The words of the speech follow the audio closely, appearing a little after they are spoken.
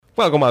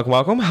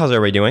Welcome. How's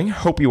everybody doing?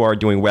 Hope you are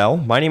doing well.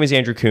 My name is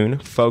Andrew Kuhn,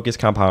 Focus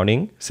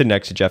Compounding, sitting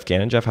next to Jeff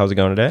Gannon. Jeff, how's it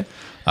going today?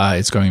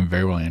 It's going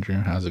very well, Andrew.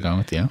 How's it going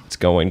with you? It's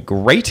going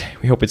great.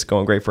 We hope it's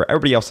going great for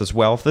everybody else as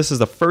well. If this is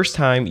the first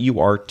time you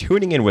are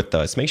tuning in with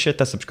us, make sure to hit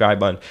that subscribe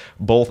button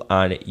both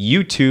on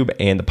YouTube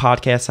and the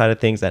podcast side of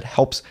things. That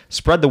helps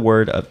spread the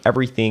word of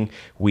everything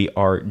we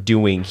are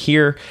doing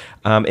here.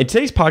 In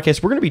today's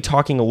podcast, we're going to be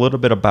talking a little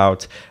bit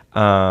about,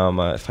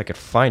 if I could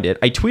find it,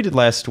 I tweeted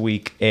last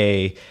week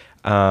a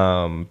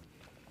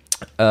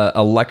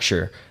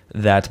lecture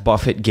that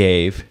Buffett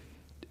gave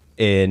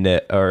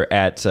to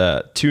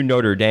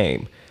Notre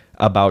Dame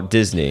about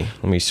Disney.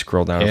 Let me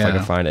scroll down if I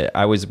can find it.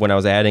 When I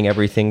was adding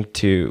everything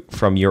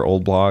from your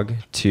old blog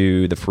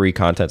to the free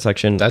content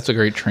section. That's a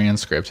great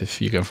transcript if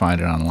you can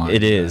find it online.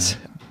 It is.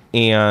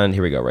 And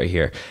here we go, right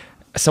here.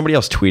 Somebody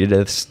else tweeted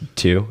this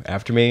too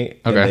after me,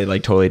 and they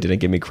totally didn't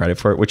give me credit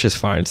for it, which is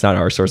fine. It's not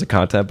our source of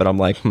content, but I'm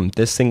like,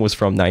 this thing was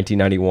from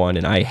 1991,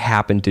 and I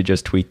happened to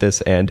just tweet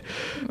this, and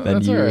then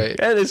that's all right.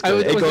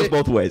 It goes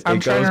both ways. I'm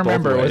trying to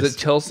remember. Was it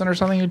Tilson or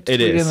something?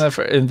 It is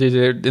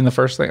in the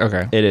first thing.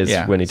 Okay, it is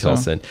Whitney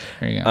Tilson. So,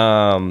 there you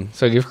go.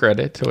 So give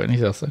credit to Whitney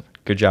Tilson.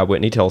 Good job,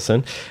 Whitney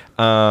Tilson.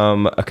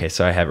 Okay,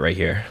 so I have it right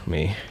here.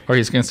 Or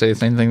he's going to say the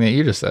same thing that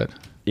you just said.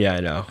 Yeah, I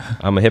know.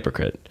 I'm a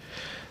hypocrite.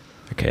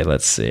 Okay,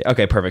 let's see.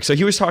 Okay, perfect. So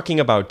he was talking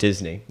about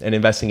Disney and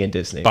investing in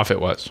Disney.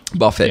 Buffett was.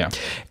 Yeah.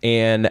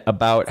 And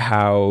about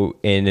how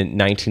in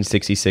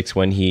 1966,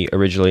 when he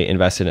originally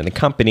invested in the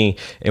company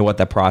and what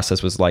that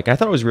process was like. I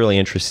thought it was really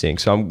interesting.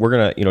 So we're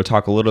going to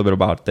talk a little bit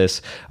about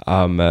this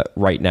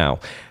right now.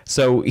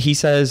 So he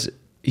says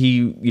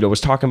he was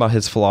talking about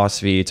his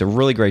philosophy. It's a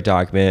really great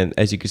document.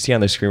 As you can see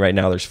on the screen right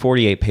now, there's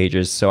 48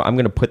 pages. So I'm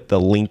going to put the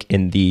link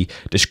in the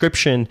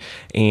description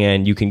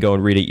and you can go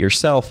and read it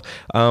yourself.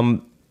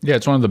 Yeah,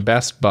 it's one of the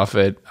best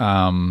Buffett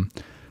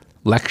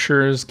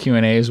lectures,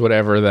 Q&As,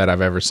 whatever that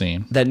I've ever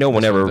seen. That no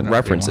one ever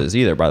references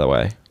either, by the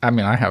way. I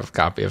mean, I have a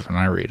copy of it and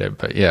I read it,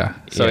 but yeah.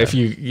 So if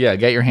you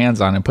get your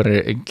hands on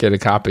it, get a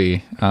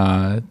copy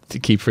to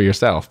keep for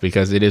yourself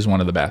because it is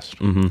one of the best.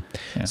 Mm-hmm.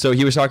 Yeah. So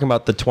he was talking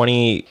about the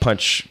 20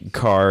 punch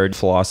card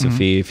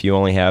philosophy. Mm-hmm. If you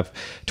only have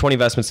 20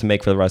 investments to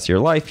make for the rest of your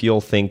life,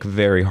 you'll think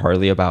very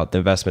hardly about the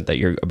investment that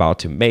you're about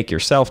to make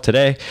yourself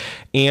today.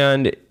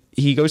 And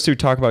he goes through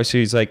talk about, so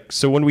he's like,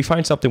 so when we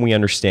find something we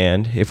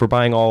understand, if we're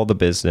buying all the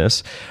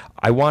business,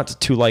 I want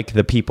to like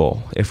the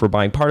people. If we're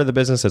buying part of the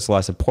business, it's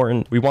less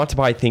important. We want to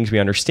buy things we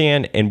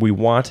understand and we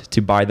want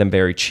to buy them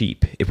very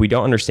cheap. If we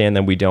don't understand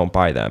them, we don't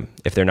buy them.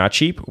 If they're not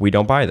cheap, we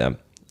don't buy them.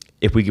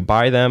 If we could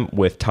buy them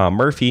with Tom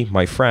Murphy,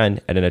 my friend,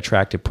 at an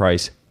attractive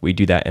price, we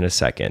do that in a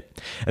second.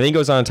 And then he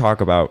goes on to talk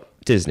about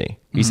Disney.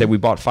 He said, we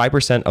bought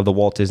 5% of the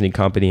Walt Disney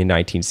Company in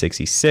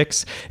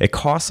 1966. It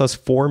cost us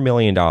 $4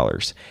 million.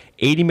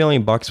 $80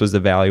 million was the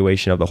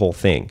valuation of the whole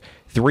thing.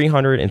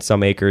 300 and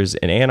some acres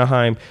in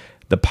Anaheim.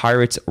 The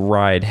Pirates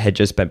ride had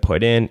just been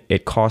put in.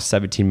 It cost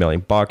 $17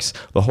 million.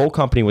 The whole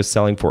company was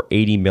selling for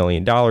 $80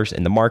 million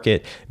in the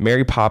market.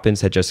 Mary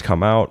Poppins had just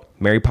come out.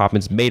 Mary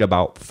Poppins made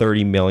about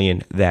 $30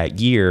 million that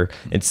year.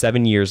 And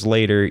 7 years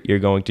later, you're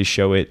going to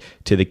show it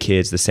to the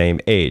kids the same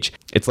age.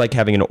 It's like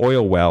having an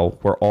oil well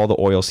where all the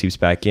oil seeps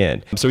back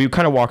in. So we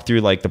kind of walked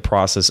through like the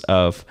process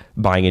of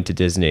buying into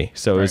Disney.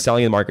 So it was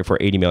selling in the market for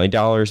 $80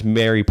 million.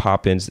 Mary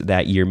Poppins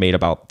that year made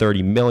about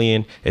 $30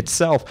 million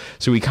itself.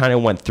 So we kind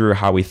of went through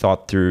how we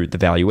thought through the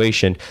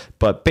valuation.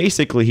 But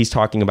basically, he's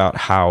talking about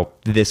how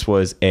this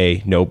was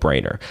a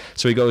no-brainer.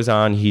 So he goes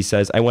on, he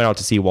says, I went out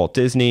to see Walt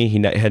Disney.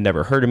 He had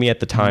never heard of me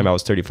at the time. I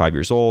was 35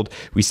 years old.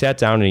 We sat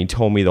down and he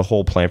told me the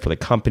whole plan for the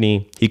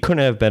company. He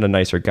couldn't have been a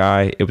nicer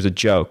guy. It was a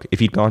joke. If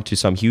he'd gone to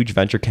some huge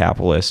venture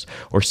capitalist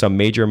or some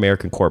major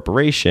American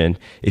corporation,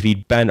 if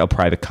he'd been a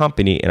private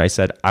company and I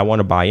said, I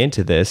want to buy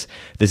into this,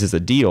 this is a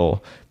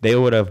deal, they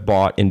would have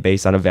bought in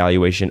based on a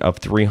valuation of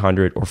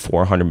 $300 or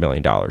 $400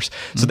 million.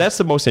 So that's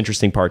the most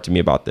interesting part to me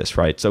about this,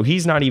 right? So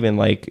he's not even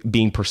like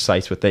being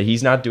precise with it.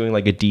 He's not doing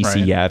like a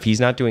DCF. Right.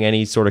 He's not doing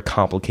any sort of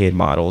complicated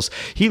models.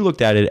 He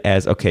looked at it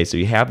as, okay, so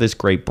you have this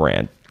great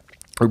brand.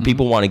 Or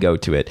people want to go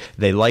to it.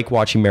 They like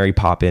watching Mary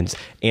Poppins.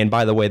 And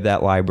by the way,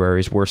 that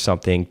library is worth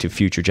something to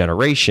future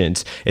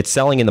generations. It's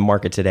selling in the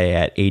market today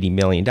at $80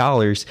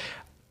 million.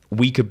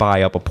 We could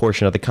buy up a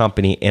portion of the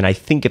company. And I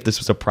think if this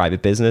was a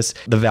private business,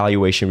 the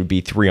valuation would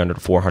be $300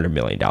 to $400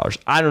 million.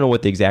 I don't know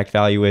what the exact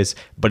value is,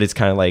 but it's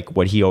kind of like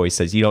what he always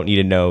says. You don't need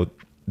to know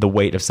the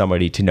weight of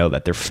somebody to know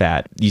that they're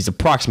fat. He's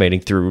approximating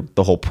through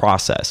the whole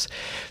process.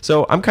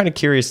 So I'm kind of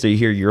curious to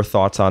hear your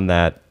thoughts on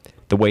that,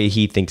 the way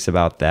he thinks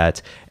about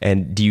that.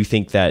 And do you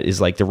think that is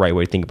like the right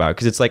way to think about it?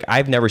 Because it's like,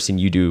 I've never seen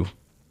you do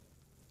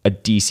a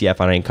DCF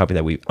on any company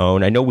that we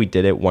own. I know we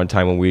did it one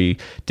time when we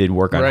did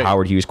work on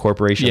Howard Hughes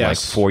Corporation like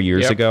 4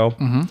 years ago.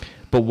 Mm-hmm.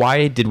 But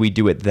why did we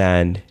do it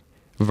then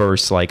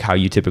versus like how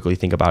you typically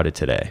think about it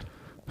today?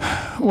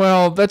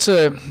 Well, that's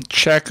a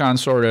check on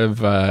sort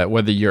of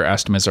whether your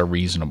estimates are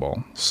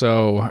reasonable.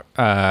 So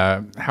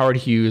Howard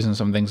Hughes and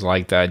some things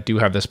like that do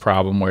have this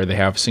problem where they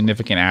have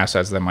significant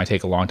assets that might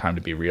take a long time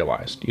to be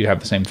realized. You have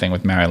the same thing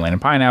with Maryland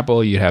and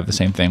Pineapple. You have the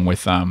same thing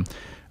with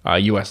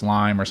U.S.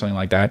 Lime or something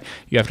like that,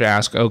 you have to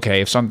ask,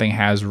 okay, if something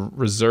has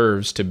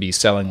reserves to be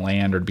selling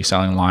land or to be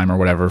selling lime or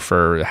whatever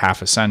for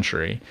half a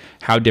century,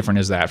 how different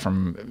is that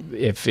from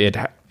if it,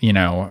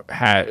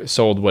 had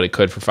sold what it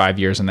could for 5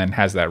 years and then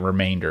has that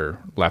remainder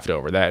left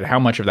over? That how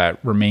much of that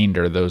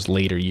remainder, those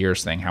later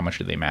years thing, how much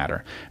do they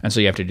matter? And so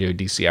you have to do a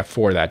DCF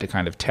for that to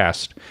kind of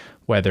test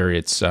whether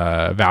it's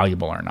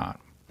valuable or not.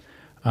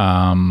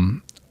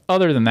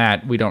 Other than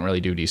that, we don't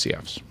really do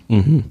DCFs.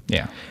 Mm-hmm.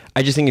 Yeah.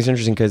 I just think it's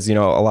interesting because, a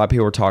lot of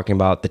people were talking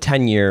about the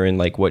 10-year and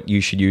like what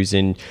you should use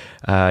in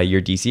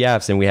your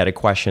DCFs. And we had a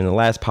question in the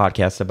last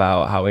podcast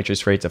about how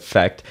interest rates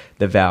affect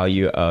the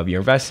value of your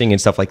investing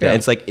and stuff like that. Yeah. And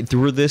it's like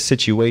through this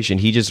situation,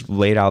 he just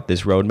laid out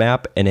this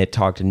roadmap and it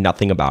talked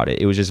nothing about it.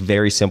 It was just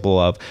very simple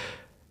of,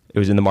 it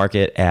was in the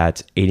market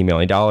at $80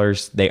 million.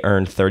 They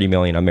earned $30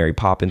 million on Mary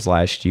Poppins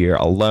last year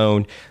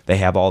alone. They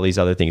have all these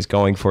other things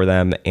going for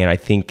them. And I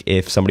think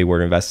if somebody were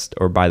to invest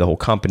or buy the whole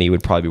company, it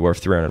would probably be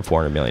worth $300,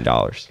 $400 million.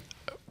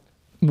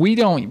 We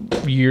don't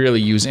really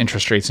use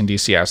interest rates in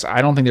DCS.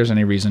 I don't think there's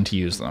any reason to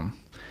use them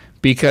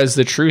because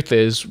the truth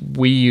is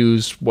we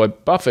use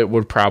what Buffett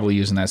would probably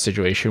use in that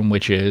situation,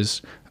 which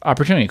is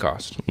opportunity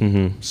cost.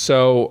 Mm-hmm.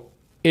 So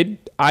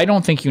I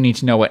don't think you need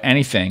to know what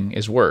anything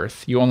is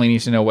worth. You only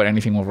need to know what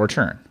anything will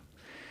return.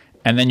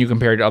 And then you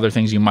compare it to other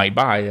things you might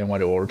buy and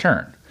what it will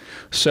return.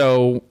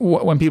 So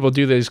when people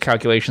do these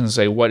calculations and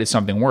say, what is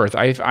something worth?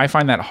 I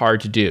find that hard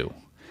to do.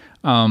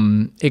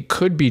 It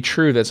could be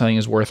true that something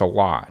is worth a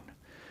lot.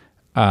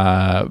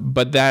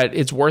 But that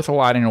it's worth a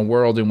lot in a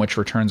world in which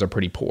returns are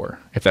pretty poor,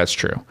 if that's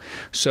true.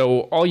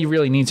 So all you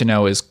really need to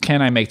know is,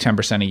 can I make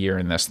 10% a year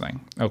in this thing?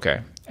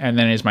 Okay. And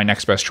then is my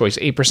next best choice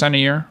 8% a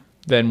year?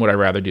 Then would I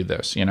rather do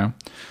this, I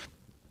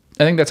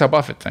think that's how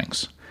Buffett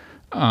thinks.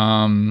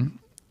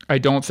 I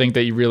don't think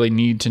that you really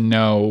need to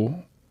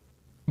know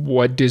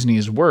what Disney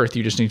is worth.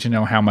 You just need to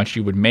know how much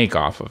you would make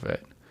off of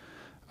it.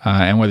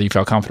 And whether you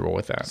felt comfortable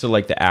with that. So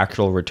like the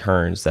actual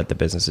returns that the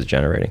business is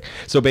generating.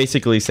 So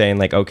basically saying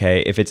like,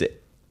 okay, if it's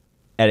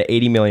at an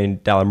 $80 million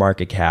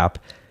market cap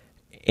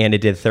and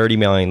it did 30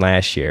 million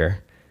last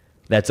year,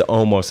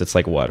 it's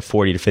like what,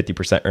 40 to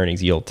 50%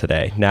 earnings yield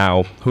today.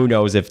 Now, who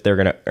knows if they're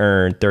going to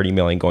earn 30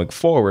 million going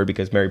forward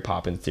because Mary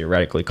Poppins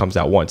theoretically comes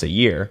out once a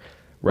year.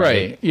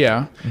 Right.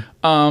 Yeah.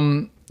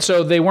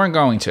 So they weren't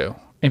going to.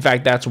 In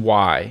fact, that's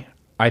why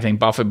I think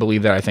Buffett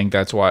believed that. I think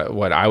that's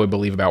what I would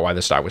believe about why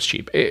the stock was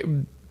cheap.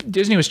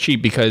 Disney was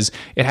cheap because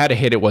it had a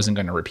hit it wasn't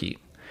going to repeat.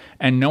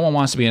 And no one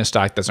wants to be in a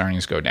stock that's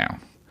earnings go down.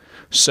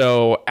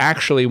 So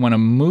actually, when a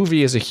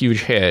movie is a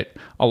huge hit,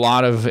 a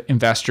lot of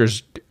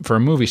investors for a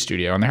movie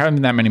studio, and there haven't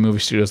been that many movie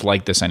studios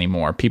like this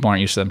anymore. People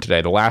aren't used to them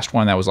today. The last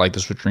one that was like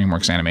this was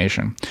DreamWorks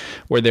Animation,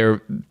 where they're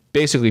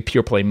basically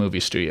pure play movie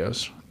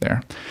studios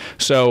there.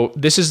 So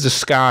this is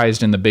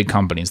disguised in the big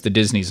companies. The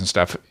Disneys and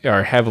stuff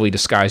are heavily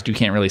disguised. You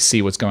can't really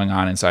see what's going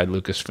on inside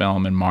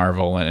Lucasfilm and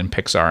Marvel and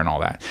Pixar and all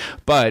that.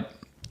 But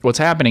what's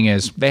happening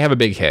is they have a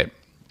big hit.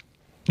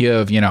 You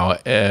have,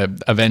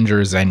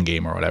 Avengers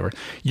Endgame or whatever.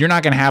 You're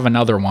not going to have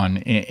another one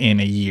in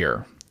a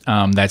year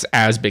that's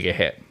as big a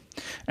hit.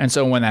 And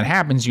so when that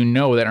happens,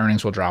 that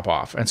earnings will drop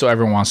off. And so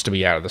everyone wants to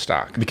be out of the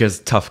stock.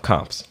 Because tough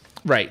comps.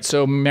 Right.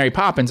 So Mary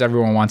Poppins,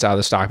 everyone wants out of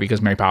the stock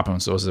because Mary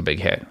Poppins was a big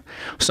hit.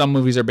 Some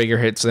movies are bigger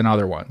hits than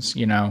other ones,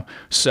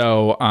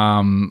 So,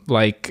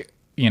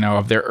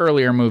 of their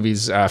earlier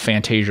movies,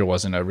 Fantasia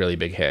wasn't a really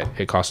big hit.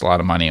 It cost a lot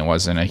of money. It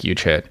wasn't a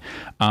huge hit.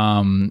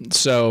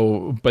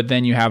 But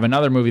then you have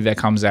another movie that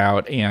comes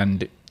out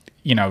and,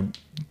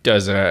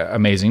 does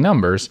amazing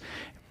numbers.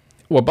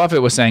 What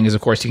Buffett was saying is, of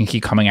course, you can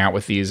keep coming out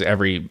with these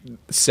every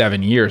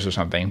 7 years or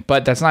something,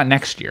 but that's not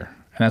next year.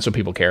 And that's what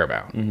people care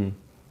about. Mm-hmm.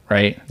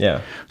 Right?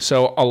 Yeah.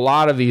 So a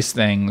lot of these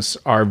things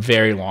are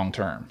very long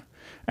term.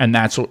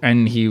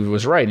 And he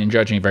was right in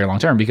judging it very long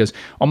term because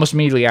almost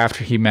immediately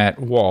after he met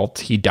Walt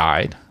Disney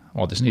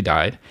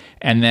died.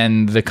 And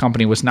then the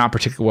company was not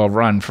particularly well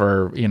run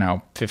for,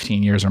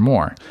 15 years or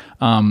more.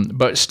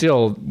 But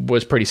still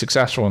was pretty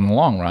successful in the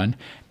long run.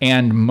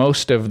 And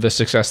most of the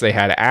success they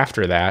had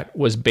after that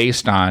was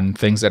based on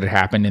things that had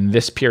happened in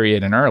this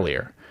period and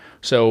earlier.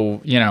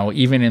 So,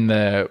 even in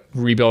the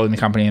rebuilding the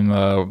company in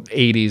the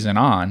 80s and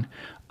on,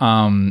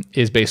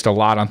 is based a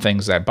lot on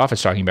things that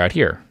Buffett's talking about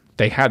here.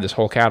 They had this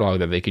whole catalog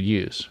that they could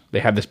use. They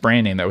had this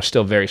brand name that was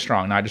still very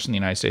strong, not just in the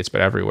United States, but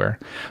everywhere.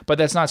 But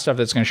that's not stuff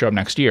that's going to show up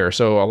next year.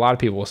 So a lot of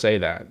people will say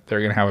that they're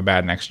going to have a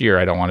bad next year.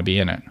 I don't want to be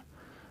in it.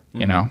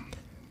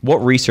 What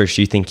research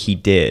do you think he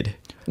did?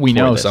 We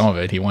know some of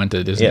it. He went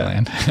to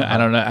Disneyland. Yeah. I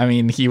don't know. I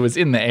mean, he was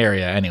in the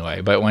area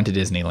anyway, but went to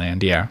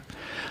Disneyland. Yeah.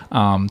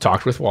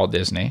 Talked with Walt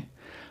Disney.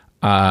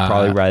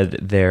 Probably read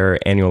their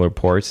annual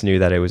reports, knew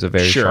that it was a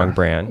very strong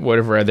brand. Would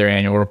have read their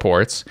annual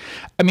reports.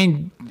 I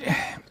mean,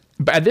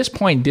 But at this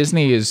point,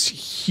 Disney is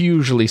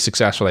hugely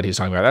successful that he's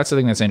talking about. That's the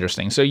thing that's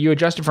interesting. So you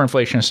adjust it for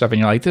inflation and stuff, and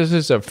you're like, this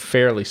is a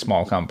fairly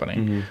small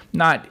company.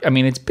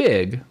 It's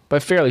big,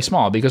 but fairly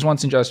small, because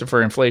once adjusted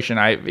for inflation,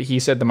 he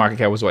said the market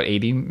cap was, what,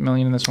 80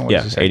 million in this one?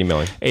 Yeah, 80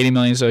 million. 80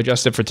 million. So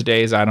adjusted for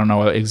today's, I don't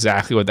know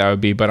exactly what that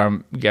would be, but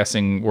I'm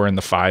guessing we're in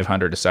the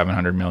 500 to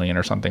 700 million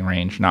or something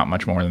range, not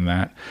much more than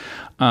that.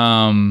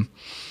 I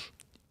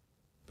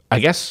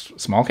guess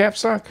small cap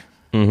stock?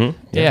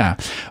 Yeah.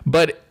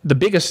 But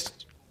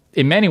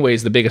in many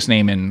ways, the biggest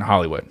name in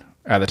Hollywood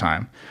at the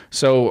time.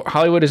 So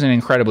Hollywood isn't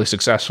incredibly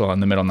successful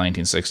in the middle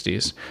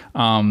 1960s.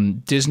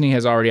 Disney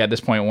has already at this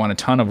point won a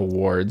ton of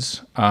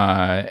awards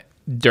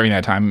during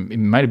that time. It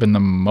might have been the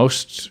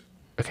most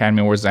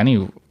Academy Awards any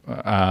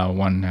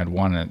one had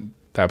won at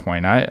that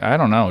point. I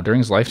don't know. During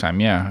his lifetime,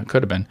 yeah, it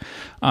could have been.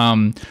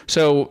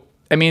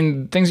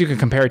 Things you could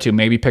compare it to,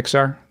 maybe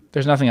Pixar.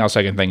 There's nothing else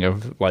I can think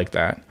of like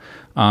that.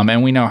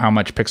 And we know how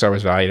much Pixar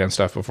was valued and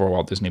stuff before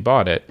Walt Disney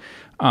bought it.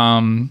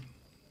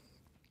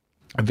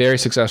 A very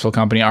successful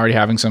company, already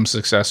having some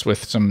success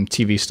with some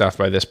TV stuff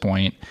by this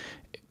point.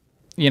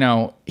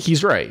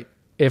 He's right.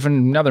 If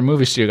another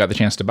movie studio got the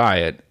chance to buy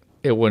it,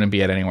 it wouldn't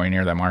be at anywhere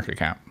near that market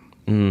cap.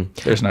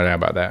 There's no doubt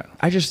about that.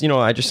 I just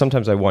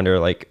sometimes I wonder,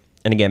 like,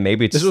 and again,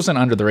 maybe this wasn't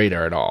under the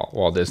radar at all,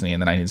 Walt Disney in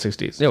the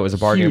 1960s. Yeah, it was a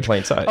bargain in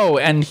plain sight. Oh,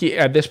 and he,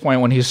 at this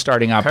point when he's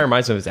starting up, kind of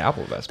reminds me of his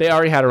Apple investment. They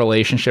already had a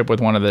relationship with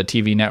one of the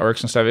TV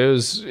networks and stuff. It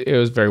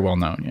was very well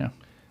known. Yeah,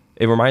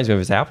 it reminds me of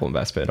his Apple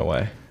investment in a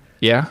way.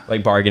 Yeah,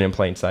 like bargain in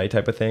plain sight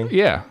type of thing.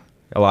 Yeah,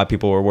 a lot of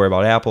people were worried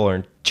about Apple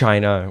or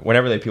China.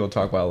 Whenever people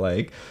talk about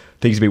like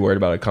things to be worried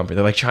about a company,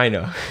 they're like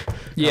China.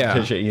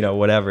 Yeah,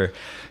 whatever.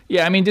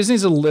 Yeah,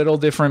 Disney's a little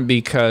different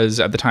because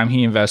at the time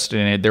he invested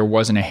in it, there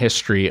wasn't a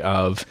history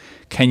of,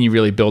 can you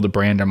really build a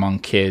brand among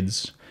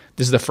kids?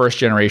 This is the first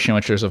generation in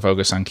which there's a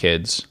focus on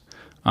kids,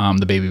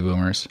 the baby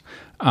boomers,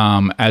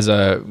 as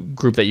a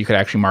group that you could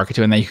actually market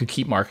to and that you could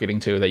keep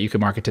marketing to, that you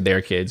could market to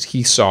their kids.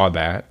 He saw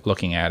that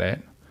looking at it,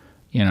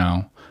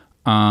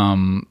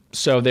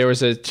 So there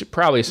was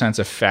probably a sense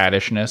of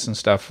faddishness and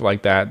stuff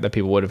like that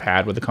people would have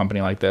had with a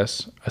company like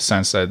this, a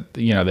sense that,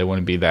 they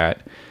wouldn't be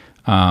that...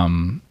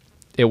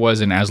 it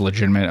wasn't as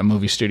legitimate a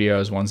movie studio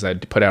as ones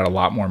that put out a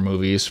lot more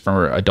movies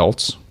for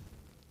adults.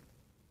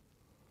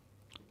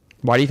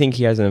 Why do you think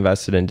he hasn't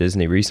invested in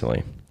Disney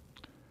recently?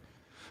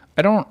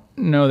 I don't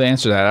know the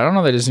answer to that. I don't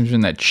know that Disney's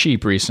been that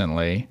cheap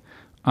recently.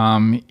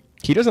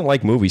 He doesn't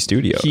like movie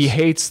studios. He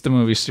hates the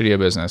movie studio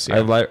business. Yeah.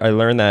 I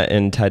learned that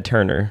in Ted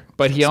Turner.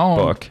 But he owned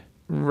book.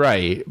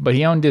 Right, but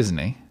he owned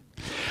Disney.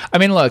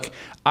 Look,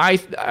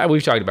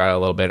 we've talked about it a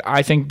little bit.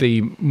 I think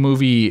the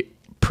movie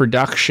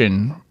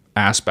production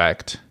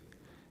aspect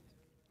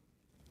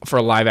for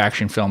live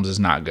action films is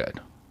not good.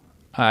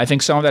 I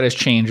think some of that has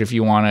changed if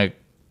you want to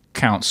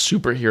count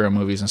superhero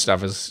movies and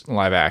stuff as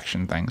live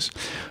action things.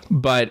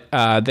 But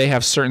they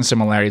have certain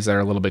similarities that are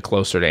a little bit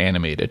closer to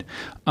animated.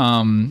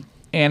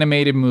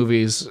 Animated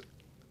movies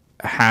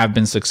have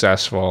been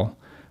successful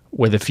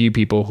with a few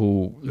people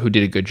who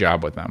did a good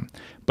job with them.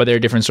 But they're a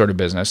different sort of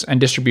business.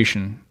 And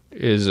distribution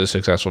is a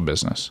successful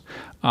business.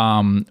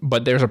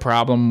 But there's a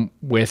problem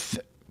with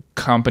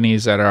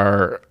companies that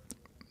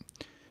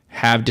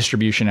have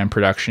distribution and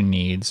production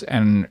needs,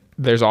 and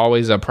there's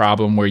always a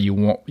problem where you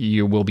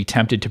will be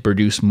tempted to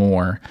produce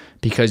more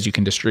because you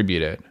can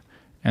distribute it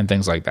and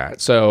things like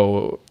that.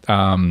 So,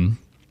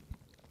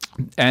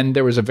 and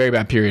there was a very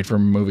bad period for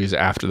movies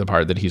after the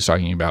part that he's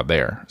talking about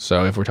there.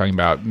 So if we're talking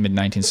about mid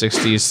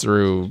 1960s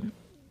through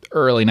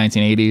early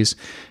 1980s,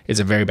 it's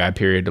a very bad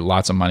period.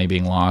 Lots of money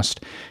being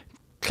lost.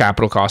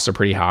 Capital costs are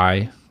pretty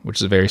high, which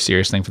is a very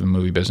serious thing for the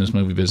movie business.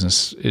 Movie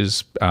business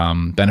is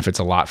benefits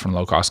a lot from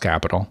low cost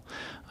capital.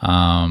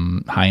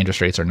 High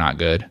interest rates are not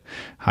good.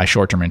 High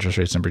short-term interest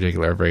rates in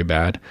particular are very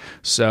bad.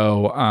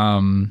 So,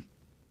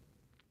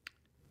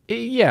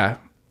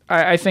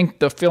 I think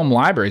the film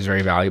library is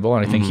very valuable,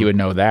 and I think he would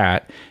know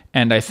that.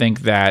 And I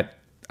think that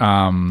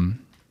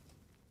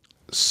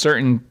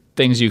certain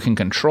things you can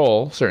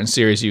control, certain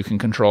series you can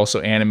control,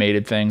 so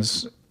animated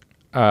things,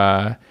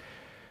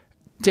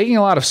 taking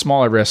a lot of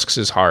smaller risks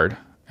is hard.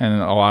 And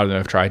a lot of them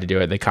have tried to do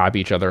it. They copy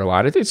each other a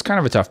lot. It's kind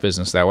of a tough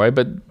business that way,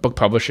 but book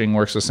publishing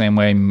works the same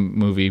way,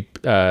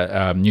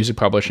 music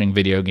publishing,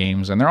 video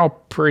games, and they're all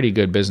pretty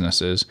good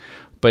businesses,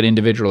 but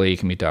individually it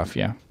can be tough,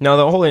 yeah.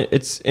 No,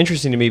 it's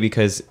interesting to me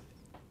because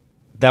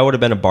that would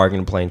have been a bargain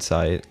in plain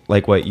sight,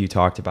 like what you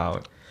talked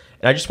about.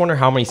 And I just wonder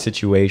how many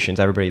situations,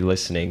 everybody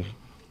listening,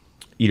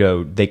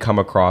 they come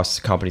across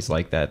companies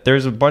like that.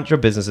 There's a bunch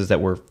of businesses that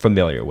we're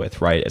familiar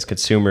with, right, as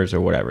consumers or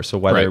whatever. So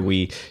whether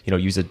we,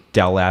 use a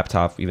Dell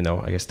laptop, even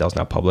though I guess Dell's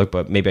not public,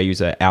 but maybe I use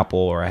an Apple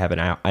or I have an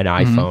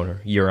iPhone,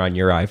 or you're on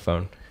your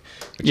iPhone.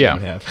 Which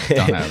yeah,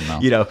 don't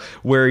have no.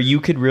 Where you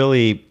could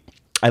really,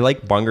 I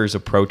like Bunger's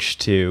approach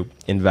to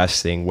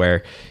investing,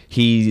 where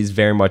he's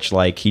very much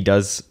like he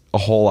does a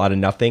whole lot of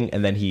nothing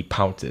and then he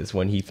pounces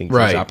when he thinks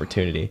there's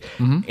opportunity.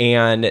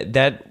 And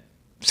that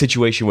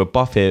situation with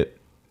Buffett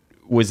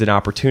was an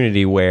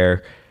opportunity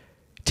where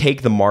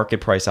take the market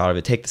price out of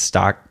it, take the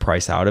stock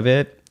price out of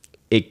it,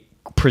 it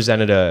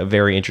presented a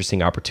very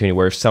interesting opportunity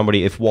where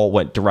if Walt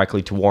went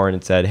directly to Warren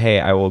and said,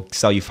 hey, I will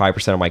sell you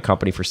 5% of my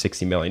company for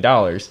 $60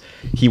 million,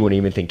 he wouldn't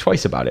even think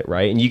twice about it,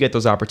 right? And you get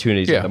those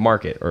opportunities in the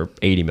market, or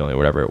 80 million,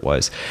 whatever it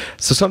was.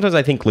 So sometimes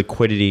I think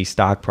liquidity,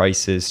 stock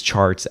prices,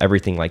 charts,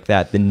 everything like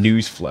that, the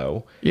news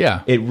flow,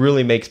 it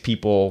really makes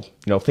people,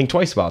 think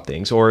twice about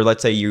things. Or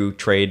let's say you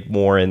trade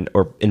more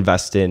or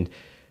invest in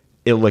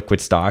illiquid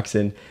stocks,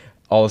 and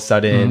all of a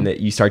sudden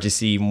you start to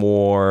see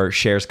more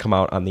shares come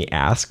out on the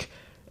ask.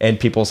 And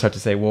people start to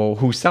say, well,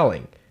 who's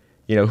selling?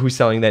 Who's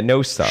selling that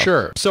knows stuff?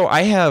 Sure. So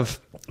I have,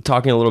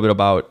 talking a little bit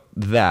about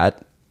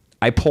that,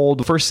 I pulled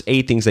the first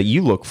 8 things that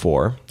you look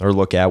for or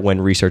look at when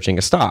researching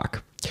a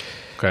stock.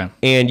 Okay.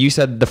 And you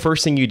said the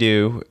first thing you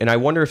do, and I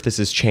wonder if this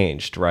has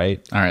changed, right?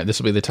 All right. This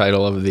will be the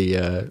title of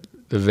the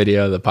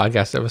video, the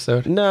podcast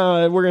episode.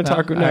 No, we're going to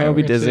talk. No, it'll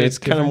be Disney. It's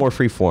kind of more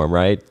free form,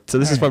 right? So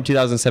this is from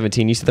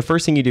 2017. You said the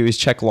first thing you do is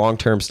check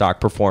long-term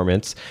stock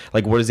performance.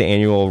 Like, what is the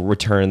annual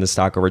return in the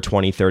stock over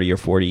 20, 30, or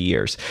 40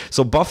 years?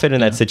 So Buffett in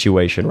that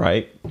situation,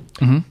 right?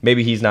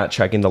 Maybe he's not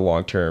checking the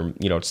long-term,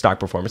 stock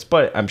performance,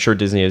 but I'm sure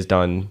Disney has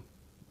done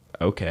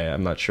okay.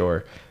 I'm not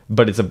sure.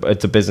 But it's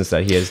a business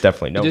that he has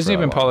definitely known. Disney had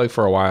been public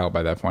for a while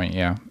by that point,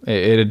 yeah.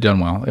 It had done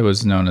well. It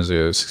was known as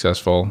a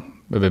successful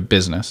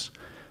business.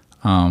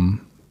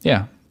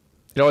 Yeah.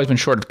 It had always been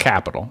short of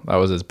capital. That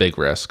was its big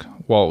risk.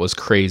 Walt was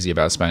crazy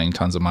about spending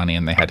tons of money,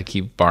 and they had to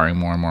keep borrowing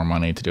more and more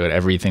money to do it.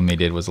 Everything they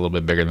did was a little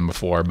bit bigger than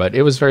before, but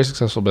it was a very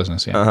successful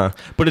business, yeah.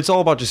 But it's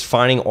all about just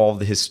finding all of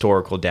the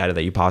historical data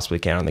that you possibly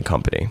can on the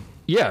company.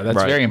 Yeah,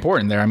 that's very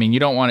important there. I mean, you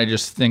don't want to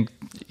just think,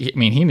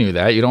 he knew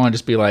that. You don't want to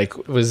just be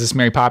like, was this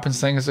Mary Poppins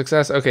thing a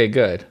success? Okay,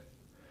 good.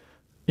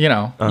 You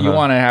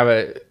want to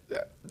have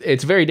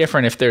it's very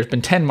different if there's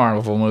been 10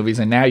 Marvel movies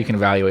and now you can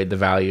evaluate the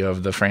value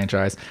of the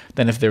franchise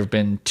than if there have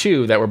been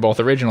 2 that were both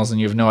originals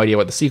and you have no idea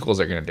what the sequels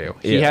are going to do.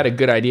 He had a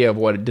good idea of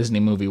what a Disney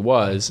movie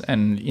was,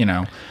 and,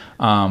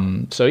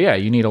 so yeah,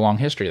 you need a long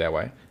history that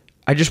way.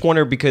 I just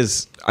wonder,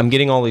 because I'm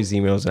getting all these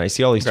emails and I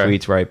see all these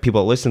tweets, right?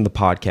 People that listen to the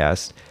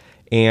podcast,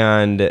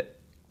 and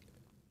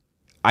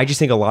I just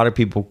think a lot of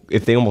people,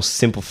 if they almost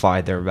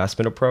simplified their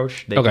investment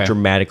approach, they could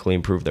dramatically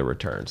improve their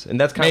returns. And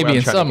that's kind of maybe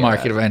in some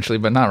market eventually,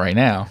 but not right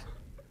now.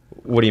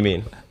 What do you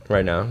mean?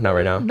 Right now? Not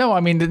right now? No, I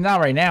mean, not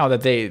right now.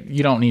 That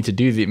you don't need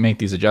to make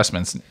these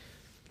adjustments.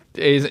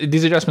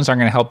 These adjustments aren't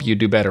going to help you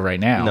do better right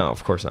now. No,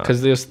 of course not.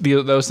 Because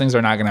those things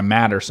are not going to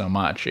matter so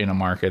much in a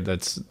market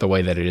that's the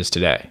way that it is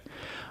today.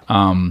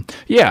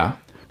 Yeah.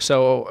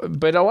 So,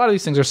 but a lot of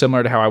these things are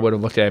similar to how I would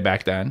have looked at it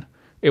back then.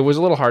 It was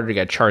a little harder to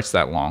get charts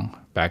that long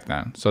back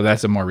then. So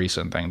that's a more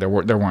recent thing.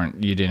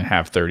 You didn't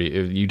have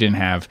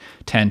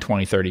 10,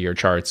 20, 30-year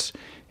charts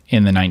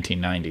in the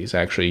 1990s.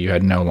 Actually, you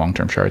had no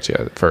long-term charts yet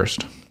at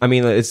first. I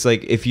mean, it's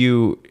like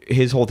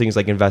his whole thing is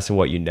like invest in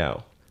what you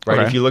know, right?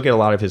 Okay. If you look at a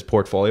lot of his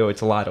portfolio,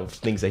 it's a lot of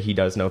things that he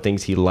does know,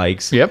 things he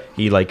likes. Yep.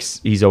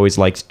 He's always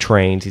liked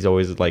trains. He's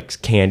always likes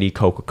candy,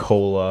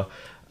 Coca-Cola,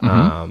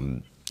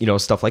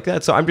 stuff like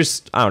that. So I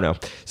don't know.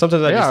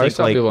 Sometimes I just think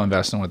some people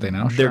invest in what they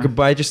know. Sure.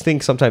 But I just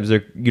think sometimes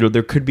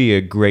there could be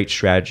a great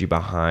strategy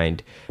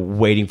behind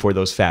waiting for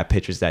those fat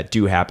pitches that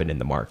do happen in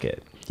the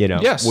market.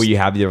 Yes. Where you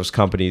have those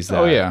companies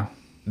that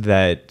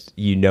that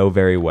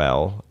very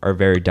well are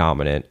very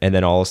dominant, and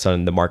then all of a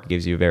sudden the market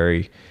gives you a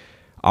very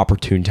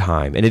opportune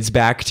time. And it's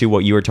back to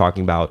what you were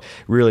talking about,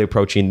 really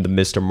approaching the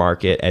Mr.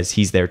 Market as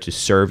he's there to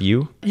serve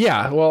you.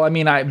 Yeah. Well, I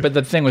mean, but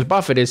the thing with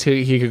Buffett is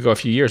he could go a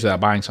few years without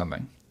buying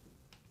something.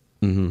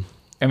 Mm-hmm.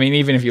 I mean,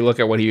 even if you look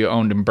at what he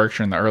owned in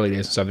Berkshire in the early days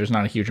and stuff, there's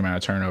not a huge amount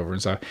of turnover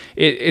and stuff.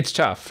 It's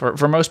tough.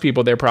 For most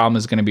people, their problem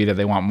is going to be that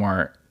they want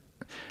more.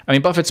 I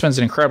mean, Buffett spends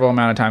an incredible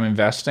amount of time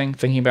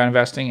thinking about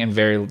investing,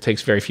 and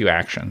takes very few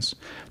actions.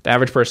 The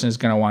average person is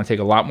going to want to take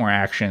a lot more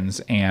actions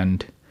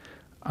and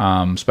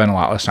spend a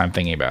lot less time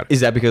thinking about it.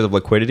 Is that because of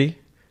liquidity?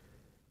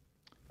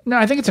 No,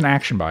 I think it's an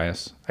action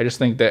bias. I just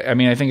think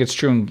I think it's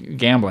true in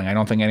gambling. I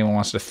don't think anyone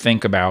wants to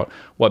think about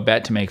what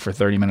bet to make for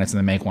 30 minutes and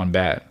then make one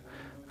bet.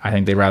 I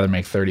think they'd rather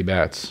make 30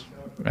 bets,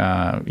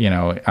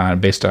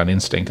 based on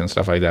instinct and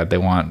stuff like that. They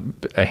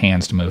want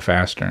hands to move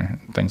faster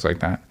and things like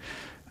that.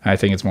 I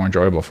think it's more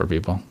enjoyable for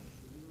people.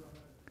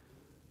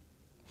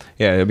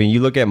 Yeah, I mean, you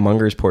look at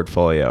Munger's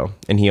portfolio,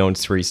 and he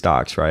owns 3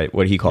 stocks, right?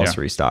 What he calls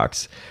 3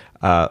 stocks.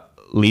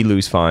 Lee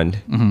Lu's Fund,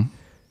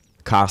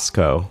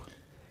 Costco,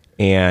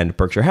 and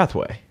Berkshire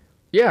Hathaway.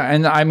 Yeah,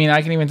 and I mean,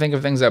 I can even think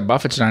of things that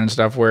Buffett's done and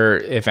stuff where,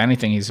 if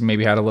anything, he's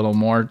maybe had a little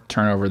more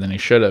turnover than he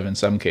should have in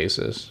some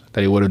cases,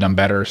 that he would have done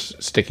better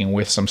sticking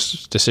with some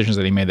decisions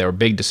that he made that were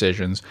big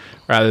decisions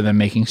rather than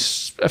making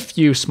a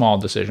few small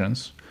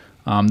decisions.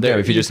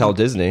 If you just held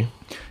Disney.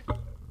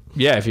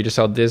 Yeah, if you just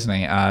held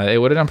Disney,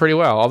 it would have done pretty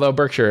well. Although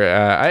Berkshire,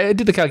 I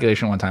did the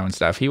calculation one time and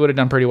stuff. He would have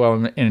done pretty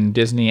well in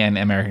Disney and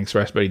American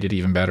Express, but he did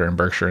even better in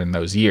Berkshire in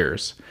those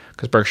years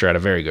because Berkshire had a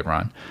very good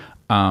run.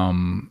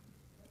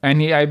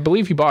 And I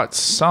believe he bought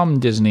some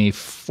Disney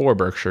for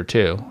Berkshire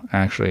too,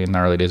 actually, in the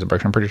early days of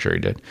Berkshire. I'm pretty sure he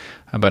did,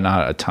 but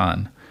not a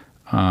ton.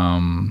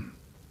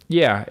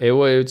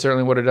 It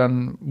certainly would have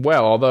done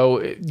well, although,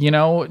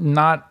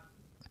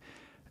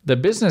 The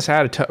business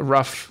had a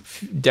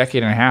rough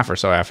decade and a half or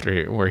so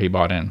after where he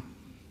bought in,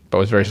 but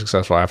was very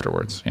successful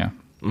afterwards. Yeah.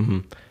 I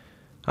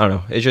don't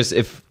know. It's just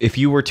if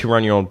you were to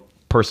run your own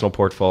personal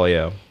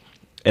portfolio,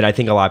 and I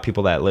think a lot of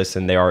people that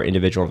listen, they are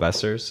individual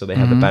investors, so they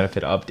have the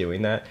benefit of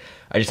doing that.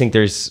 I just think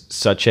there's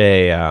such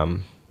a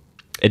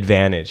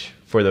advantage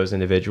for those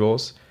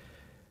individuals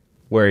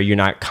where you're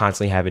not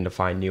constantly having to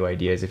find new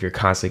ideas if you're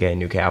constantly getting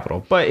new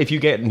capital. But if you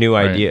get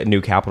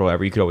new capital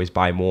ever, you could always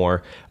buy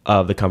more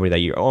of the company that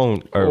you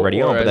own or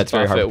already own. But that's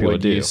very hard for people to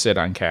do. You sit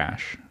on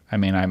cash. I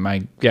mean,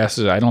 my guess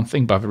is I don't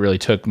think Buffett really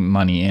took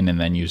money in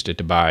and then used it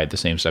to buy the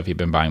same stuff he'd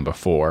been buying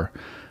before.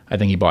 I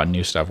think he bought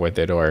new stuff with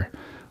it or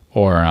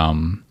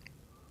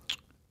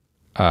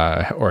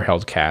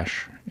held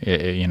cash,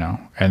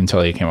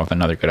 until he came up with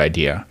another good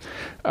idea.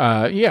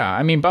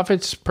 I mean,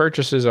 Buffett's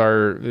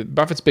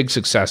big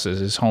successes,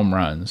 his home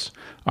runs,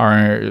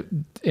 are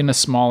in a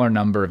smaller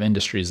number of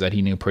industries that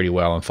he knew pretty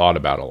well and thought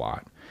about a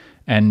lot.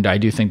 And I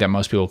do think that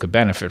most people could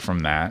benefit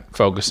from that,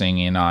 focusing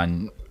in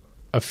on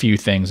a few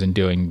things and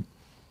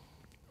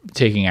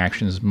taking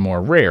actions more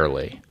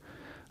rarely.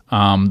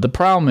 The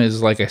problem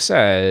is, like I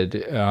said,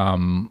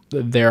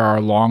 there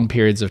are long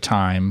periods of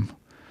time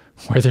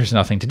where there's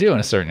nothing to do in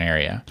a certain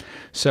area.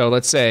 So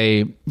let's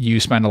say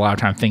you spend a lot of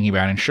time thinking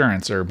about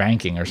insurance or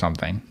banking or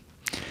something.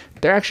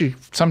 There are actually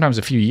sometimes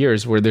a few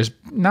years where there's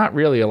not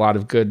really a lot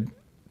of good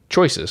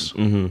choices.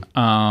 What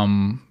are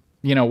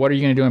you going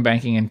to do in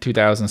banking in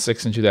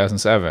 2006 and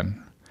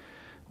 2007?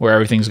 Where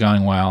everything's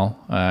going well,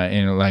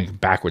 in like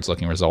backwards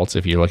looking results,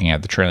 if you're looking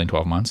at the trailing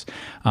 12 months,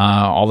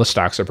 all the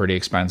stocks are pretty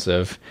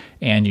expensive,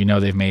 and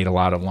they've made a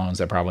lot of loans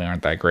that probably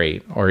aren't that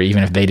great, or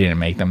even if they didn't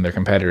make them, their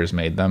competitors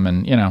made them,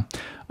 and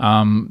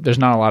there's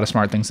not a lot of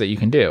smart things that you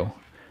can do.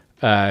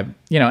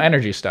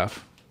 Energy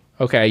stuff.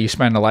 Okay, you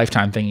spend a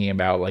lifetime thinking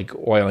about like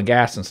oil and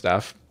gas and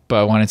stuff,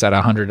 but when it's at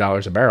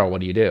 $100 a barrel,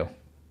 what do you do?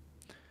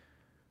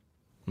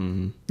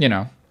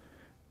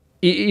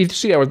 You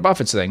see that with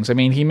Buffett's things. I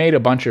mean, he made a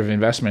bunch of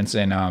investments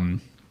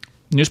in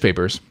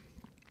newspapers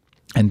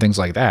and things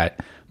like that,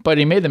 but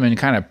he made them in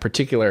kind of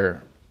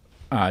particular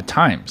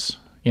times.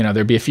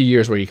 There'd be a few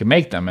years where you could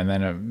make them, and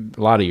then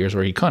a lot of years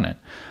where you couldn't.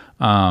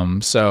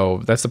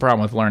 So that's the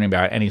problem with learning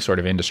about any sort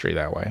of industry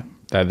that way.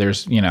 That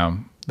there's,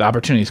 the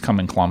opportunities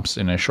come in clumps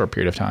in a short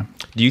period of time.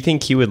 Do you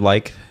think he would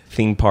like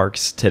theme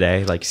parks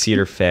today, like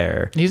Cedar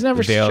Fair? He's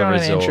never shown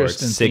an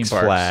interest in Six theme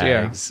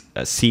Flags,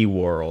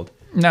 SeaWorld.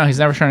 No, he's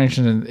never shown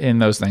interest in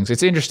those things.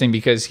 It's interesting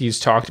because he's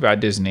talked about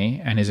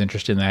Disney and his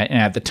interest in that. And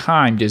at the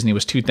time, Disney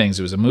was two things.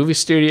 It was a movie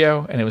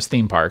studio and it was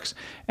theme parks.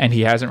 And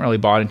he hasn't really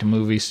bought into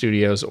movie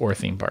studios or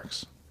theme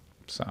parks.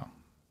 So,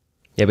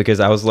 yeah, because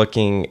I was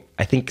looking,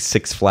 I think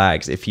Six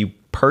Flags, if you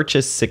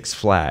purchase Six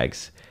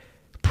Flags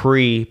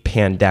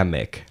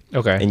pre-pandemic,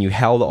 okay, and you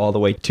held all the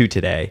way to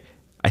today,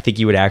 I think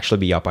you would actually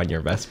be up on your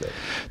investment.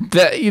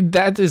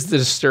 That is the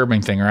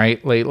disturbing thing,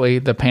 right? Lately,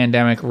 the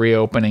pandemic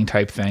reopening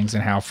type things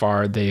and how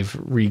far they've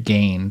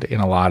regained in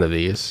a lot of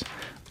these,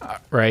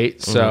 right?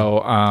 Mm-hmm.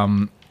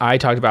 So I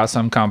talked about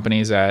some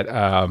companies that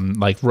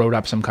wrote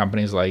up some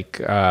companies like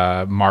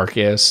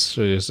Marcus,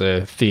 who's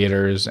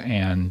theaters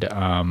and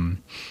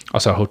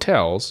also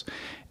hotels,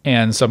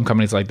 and some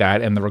companies like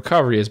that. And the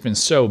recovery has been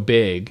so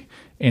big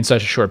in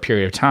such a short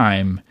period of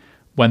time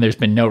when there's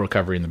been no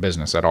recovery in the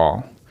business at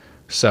all.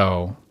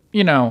 So,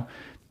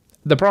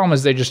 the problem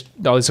is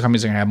all these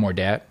companies are going to have more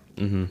debt.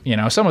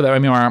 Mm-hmm. Some of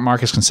them,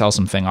 Marcus can sell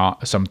some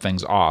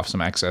things off,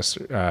 some excess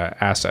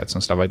assets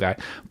and stuff like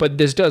that. But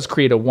this does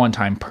create a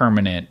one-time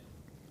permanent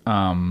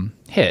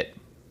hit.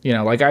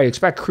 I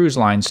expect cruise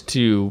lines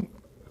to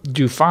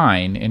do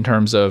fine in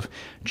terms of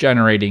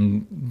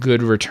generating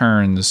good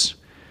returns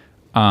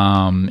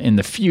in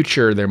the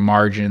future, their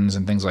margins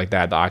and things like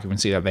that, the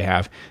occupancy that they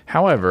have.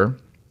 However,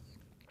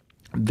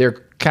 their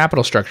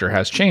capital structure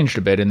has changed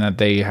a bit in that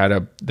they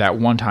had that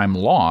one-time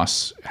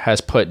loss has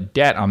put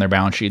debt on their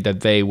balance sheet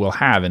that they will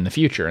have in the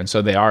future, and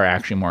so they are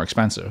actually more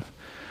expensive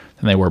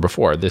than they were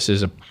before. This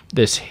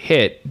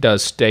hit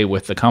does stay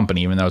with the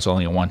company, even though it's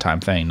only a one-time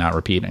thing, not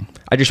repeating.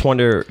 I just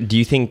wonder, do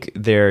you think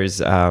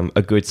there's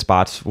a good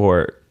spot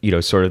for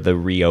sort of the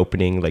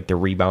reopening, like the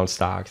rebound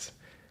stocks?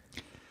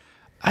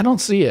 I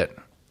don't see it.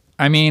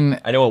 I mean,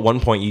 I know at one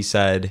point you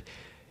said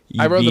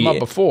I wrote them up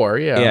before,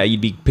 yeah. Yeah,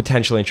 you'd be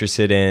potentially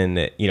interested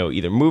in,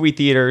 either movie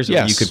theaters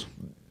or you could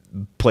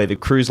play the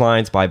cruise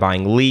lines by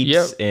buying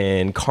Leaps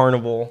and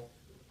Carnival.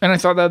 And I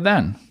thought that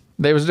then.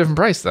 There was a different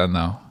price then,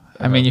 though.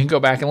 I mean, you can go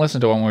back and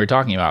listen to when we were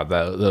talking about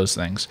those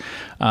things.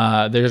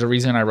 There's a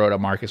reason I wrote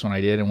up Marcus when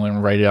I did, and we're going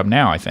to write it up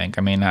now, I think.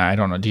 I mean, I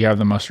don't know. Do you have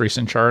the most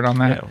recent chart on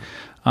that?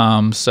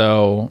 Yeah.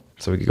 So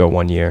we could go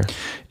 1 year.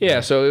 Yeah,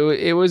 so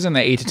it was in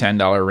the $8 to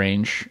 $10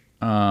 range.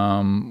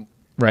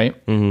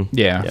 Right? Mm-hmm.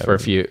 Yeah, for a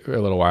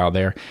little while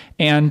there.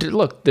 And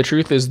look, the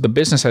truth is the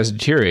business has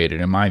deteriorated,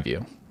 in my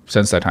view,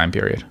 since that time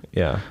period.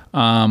 Yeah.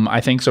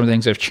 I think some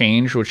things have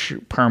changed, which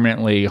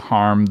permanently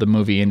harm the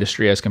movie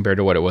industry as compared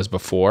to what it was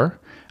before.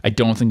 I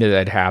don't think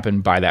that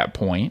happened by that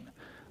point.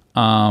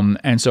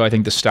 And so I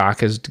think the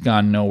stock has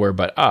gone nowhere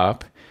but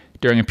up.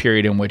 during a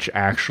period in which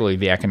actually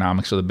the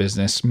economics of the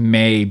business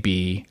may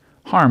be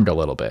harmed a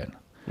little bit.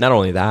 Not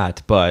only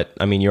that, but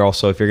I mean, you're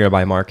also, if you're going to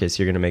buy Marcus,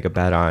 you're going to make a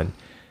bet on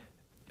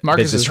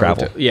business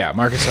travel.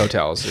 Marcus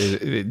Hotels.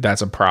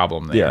 That's a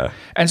problem there. Yeah.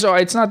 And so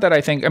it's not that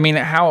I think, I mean,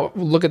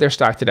 look at their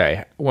stock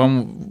today.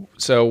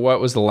 So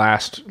what was the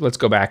last, let's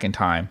go back in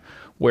time.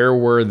 Where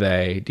were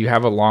they? Do you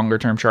have a longer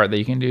term chart that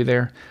you can do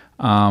there?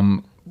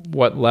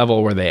 What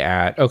level were they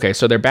at? Okay,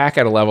 so they're back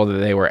at a level that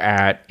they were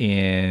at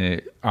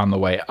on the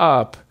way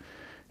up.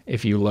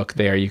 If you look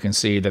there, you can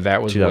see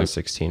that was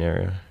 2016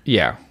 area.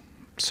 Yeah.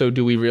 So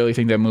do we really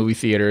think that movie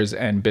theaters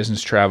and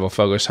business travel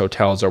focused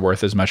hotels are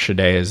worth as much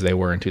today as they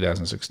were in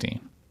 2016?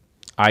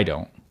 I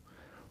don't.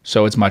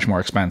 So it's much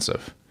more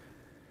expensive.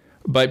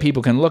 But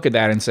people can look at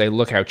that and say,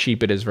 look how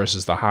cheap it is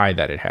versus the high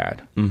that it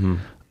had. Mm-hmm.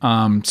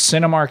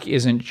 Cinemark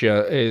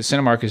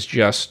Cinemark is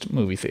just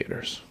movie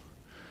theaters.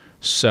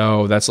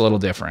 So that's a little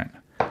different.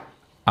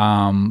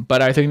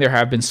 But I think there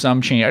have been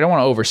some change. I don't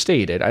want to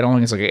overstate it. I don't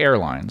think it's like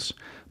airlines.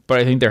 But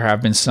I think there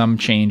have been some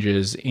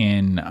changes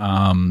in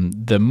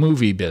the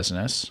movie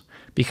business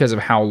because of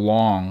how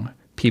long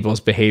people's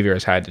behavior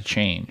has had to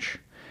change.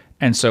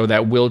 And so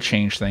that will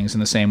change things in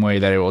the same way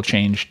that it will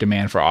change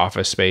demand for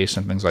office space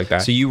and things like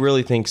that. So you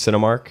really think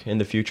Cinemark in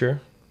the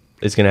future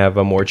is going to have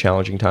a more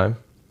challenging time?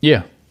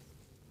 Yeah.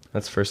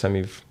 That's the first time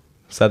you've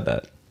said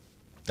that.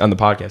 On the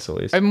podcast, at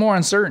least. I'm more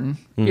uncertain.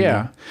 Mm-hmm.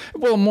 Yeah.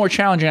 Well, more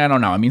challenging, I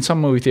don't know. I mean,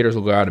 some movie theaters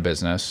will go out of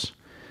business.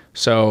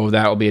 So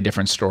that will be a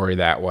different story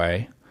that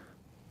way.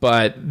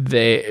 But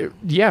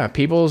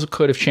people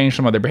could have changed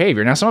some of their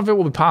behavior. Now, some of it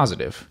will be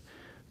positive.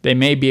 They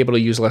may be able to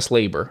use less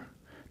labor.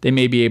 They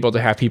may be able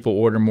to have people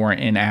order more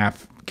in-app,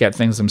 get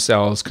things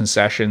themselves,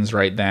 concessions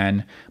right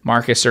then.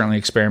 Marcus certainly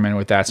experimented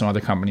with that. Some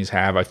other companies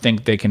have. I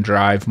think they can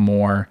drive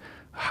more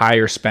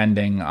higher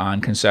spending on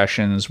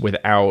concessions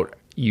without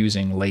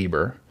using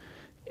labor.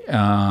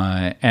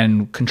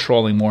 And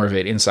controlling more of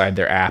it inside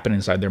their app and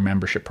inside their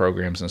membership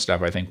programs and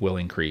stuff, I think will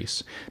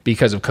increase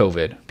because of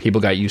COVID.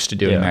 People got used to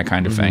doing that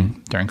kind of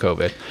thing during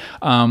COVID.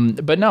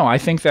 But no, I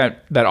think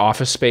that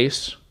office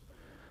space,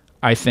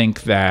 I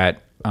think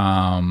that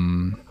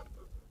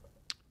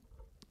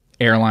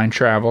airline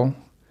travel,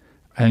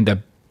 I think that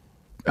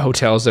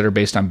hotels that are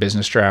based on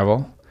business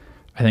travel,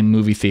 I think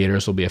movie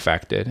theaters will be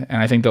affected.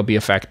 And I think they'll be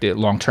affected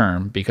long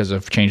term because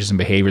of changes in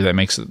behavior that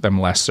makes them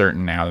less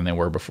certain now than they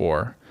were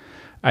before.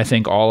 I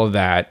think all of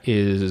that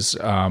is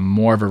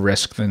more of a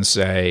risk than,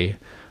 say,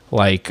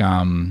 for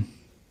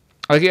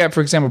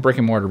example, brick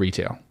and mortar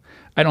retail.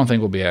 I don't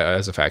think will be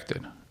as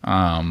affected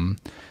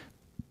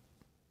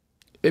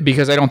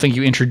because I don't think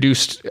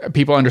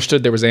people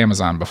understood there was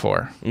Amazon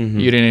before. Mm-hmm.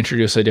 You didn't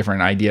introduce a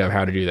different idea of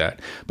how to do that.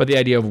 But the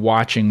idea of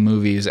watching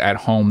movies at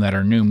home that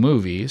are new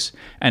movies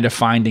and of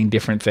finding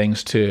different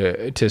things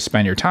to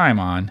spend your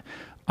time on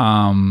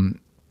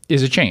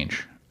is a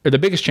change. The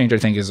biggest change, I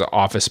think, is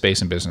office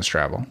space and business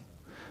travel.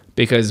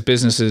 Because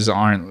businesses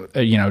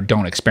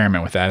don't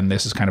experiment with that, and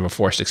this is kind of a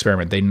forced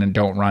experiment. They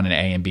don't run an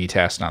A and B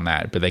test on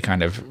that, but they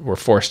kind of were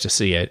forced to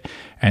see it,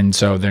 and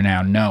so they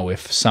now know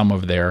if some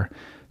of their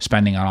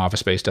spending on office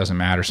space doesn't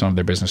matter, some of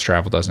their business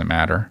travel doesn't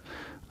matter.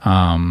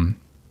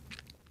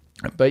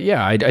 But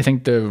yeah, I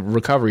think the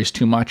recovery is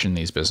too much in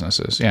these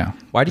businesses. Yeah.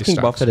 Why do you think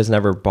Buffett has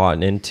never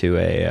bought into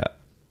a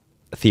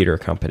theater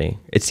company?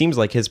 It seems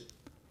like his,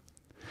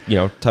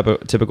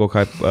 typical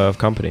type of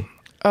company.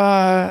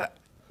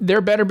 They're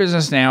a better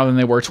business now than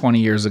they were 20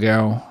 years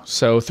ago.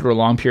 So through a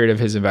long period of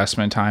his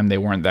investment time, they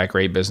weren't that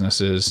great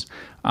businesses.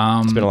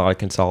 It's been a lot of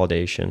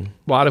consolidation.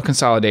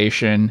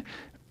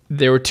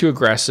 They were too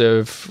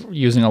aggressive,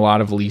 using a lot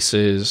of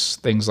leases,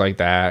 things like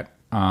that.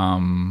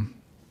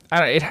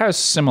 It has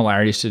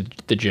similarities to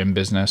the gym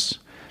business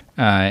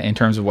in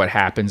terms of what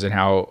happens and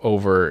how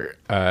over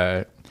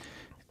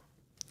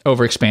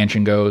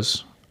expansion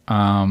goes.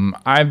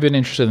 I've been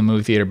interested in the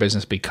movie theater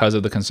business because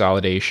of the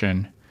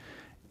consolidation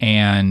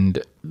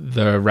and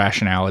the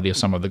rationality of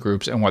some of the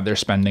groups and what they're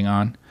spending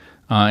on,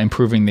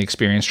 improving the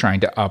experience, trying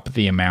to up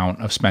the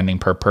amount of spending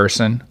per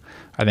person,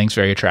 I think is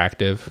very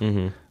attractive.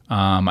 Mm-hmm.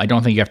 I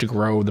don't think you have to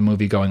grow the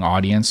movie-going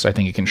audience. I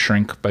think it can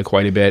shrink by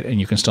quite a bit, and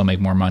you can still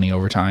make more money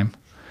over time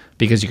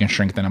because you can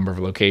shrink the number of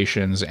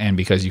locations and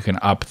because you can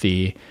up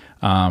the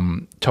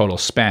total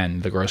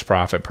spend, the gross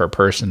profit per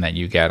person that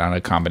you get on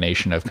a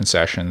combination of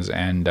concessions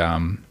and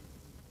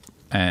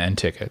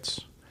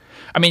tickets.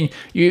 I mean,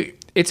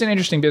 it's an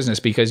interesting business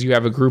because you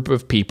have a group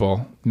of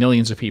people,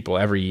 millions of people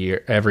every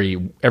year, every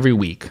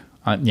week,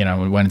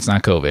 when it's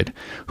not COVID,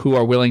 who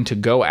are willing to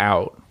go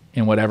out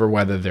in whatever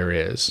weather there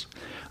is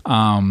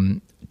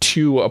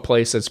to a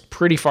place that's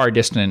pretty far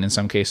distant in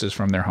some cases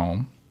from their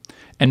home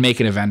and make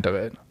an event of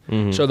it.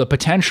 Mm-hmm. So the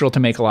potential to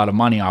make a lot of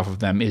money off of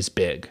them is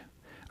big.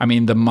 I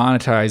mean, the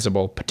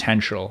monetizable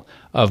potential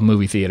of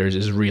movie theaters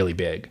is really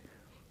big.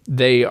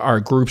 They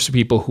are groups of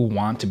people who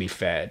want to be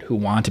fed, who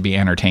want to be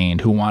entertained,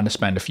 who want to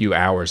spend a few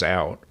hours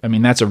out. I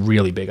mean, that's a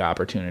really big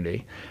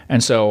opportunity.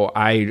 And so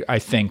I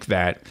think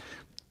that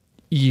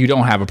you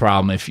don't have a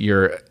problem if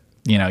your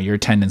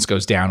attendance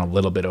goes down a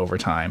little bit over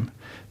time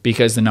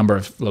because the number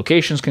of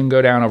locations can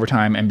go down over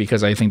time, and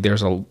because I think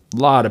there's a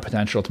lot of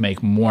potential to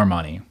make more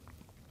money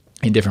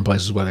in different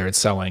places, whether it's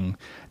selling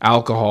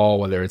alcohol,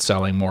 whether it's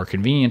selling more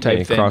convenient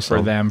type things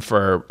for them,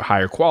 for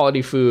higher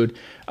quality food.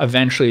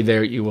 Eventually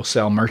there you will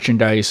sell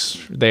merchandise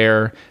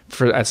there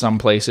for at some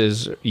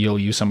places. You'll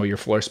use some of your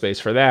floor space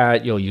for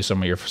that. You'll use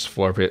some of your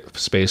floor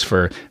space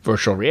for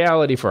virtual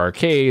reality, for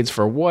arcades,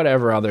 for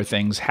whatever other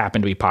things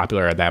happen to be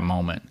popular at that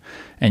moment.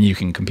 And you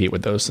can compete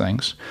with those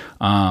things.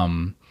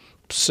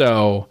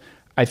 So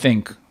I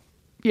think,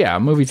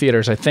 movie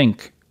theaters, I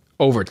think,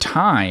 over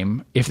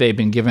time, if they've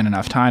been given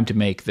enough time to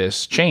make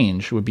this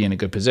change, would be in a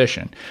good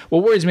position.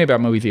 What worries me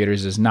about movie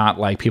theaters is not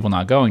like people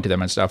not going to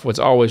them and stuff. What's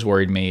always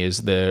worried me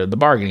is the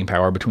bargaining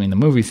power between the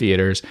movie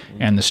theaters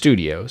and the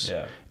studios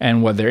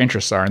and what their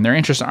interests are. And their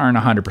interests aren't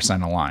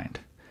 100%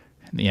 aligned.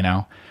 You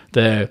know,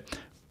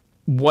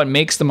 what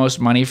makes the most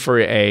money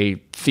for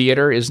a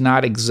theater is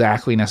not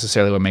exactly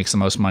necessarily what makes the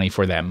most money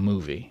for that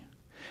movie.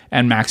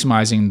 And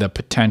maximizing the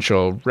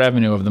potential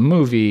revenue of the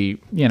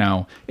movie, you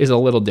know, is a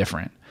little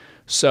different.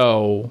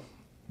 So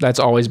that's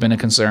always been a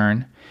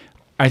concern.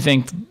 I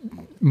think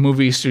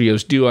movie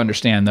studios do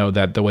understand, though,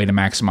 that the way to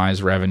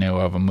maximize revenue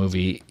of a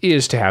movie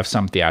is to have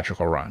some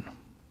theatrical run.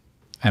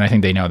 And I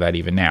think they know that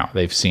even now.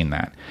 They've seen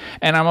that.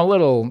 And I'm a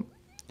little,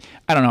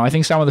 I don't know, I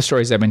think some of the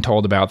stories I've been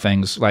told about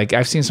things, like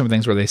I've seen some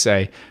things where they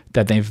say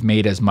that they've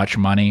made as much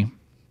money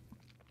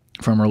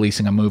from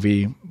releasing a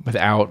movie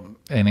without,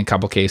 in a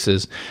couple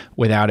cases,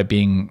 without it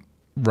being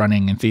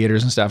running in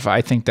theaters and stuff.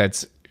 I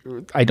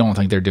don't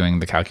think they're doing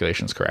the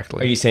calculations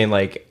correctly. Are you saying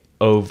like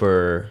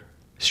over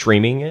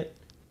streaming it?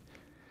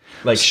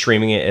 Like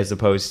streaming it as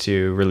opposed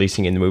to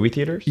releasing it in the movie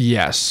theaters?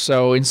 Yes.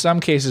 So in some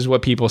cases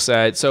what people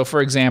said, so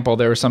for example,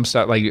 there was some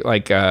stuff like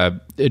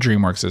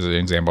DreamWorks as an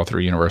example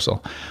through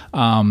Universal.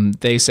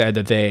 They said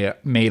that they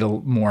made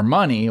more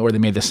money, or they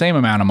made the same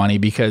amount of money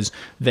because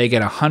they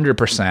get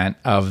 100%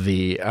 of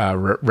the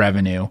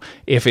revenue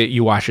if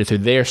you watch it through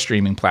their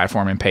streaming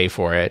platform and pay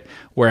for it,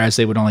 whereas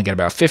they would only get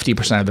about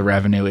 50% of the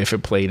revenue if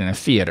it played in a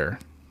theater.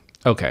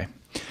 Okay.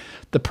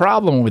 The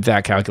problem with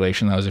that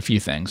calculation, though, is a few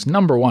things.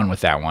 Number one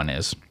with that one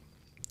is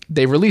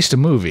they released a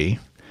movie,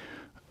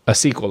 a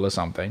sequel to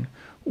something,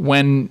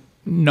 when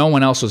no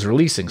one else was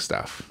releasing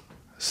stuff.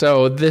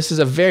 So this is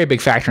a very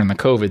big factor in the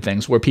COVID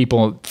things, where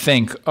people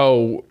think,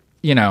 they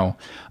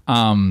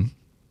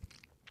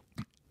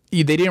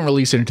didn't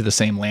release it into the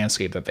same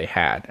landscape that they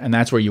had. And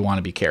that's where you want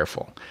to be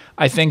careful.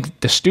 I think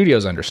the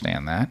studios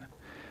understand that,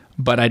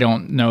 but I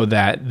don't know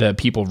that the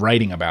people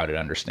writing about it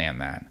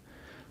understand that.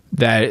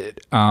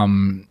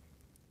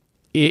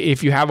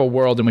 If you have a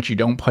world in which you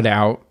don't put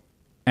out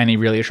any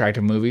really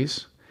attractive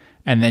movies,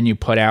 and then you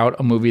put out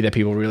a movie that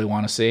people really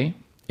want to see,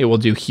 it will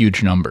do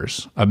huge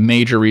numbers. A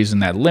major reason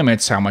that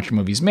limits how much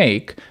movies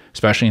make,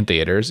 especially in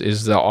theaters,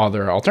 is the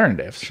other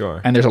alternatives. Sure.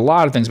 And there's a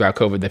lot of things about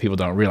COVID that people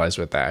don't realize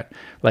with that.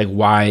 Like,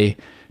 why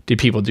did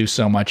people do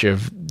so much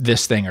of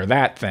this thing or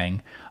that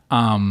thing?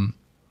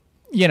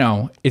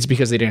 It's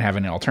because they didn't have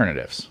any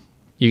alternatives.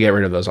 You get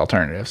rid of those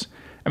alternatives.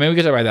 I mean, we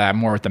could talk about that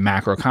more with the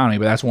macroeconomy,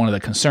 but that's one of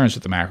the concerns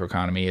with the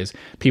macroeconomy is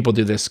people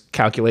do this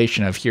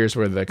calculation of here's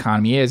where the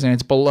economy is, and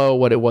it's below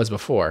what it was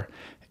before.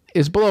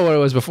 It's below what it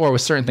was before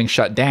with certain things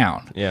shut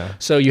down. Yeah.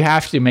 So you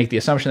have to make the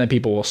assumption that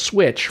people will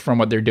switch from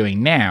what they're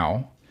doing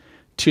now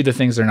to the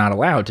things they're not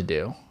allowed to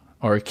do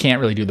or can't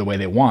really do the way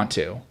they want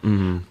to.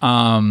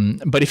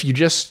 Mm-hmm. But if you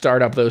just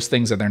start up those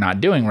things that they're not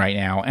doing right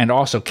now and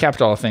also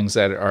kept all the things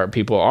that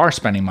people are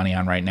spending money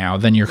on right now,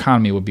 then your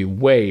economy would be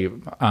way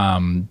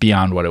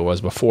beyond what it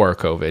was before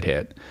COVID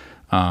hit.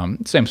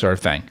 Same sort of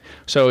thing.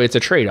 So it's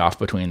a trade-off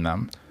between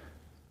them.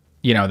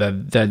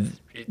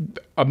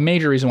 A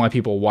major reason why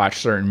people watch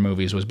certain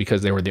movies was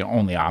because they were the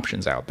only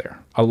options out there.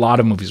 A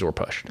lot of movies were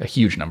pushed. A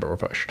huge number were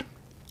pushed.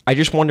 I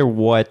just wonder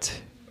what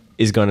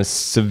is going to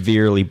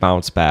severely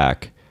bounce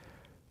back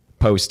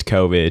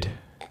post-COVID,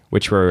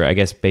 which we're, I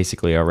guess,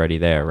 basically already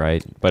there,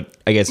 right? But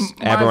I guess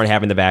everyone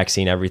having the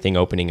vaccine, everything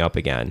opening up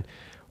again.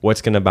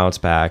 What's going to bounce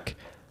back?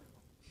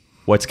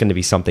 What's going to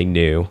be something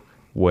new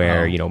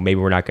where, maybe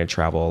we're not going to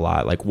travel a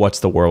lot? Like,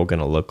 what's the world going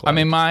to look like? I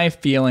mean, my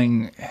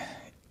feeling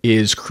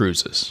is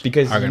cruises.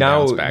 Because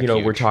now,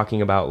 we're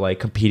talking about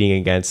like competing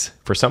against,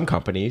 for some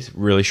companies,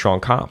 really strong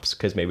comps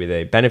because maybe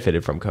they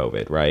benefited from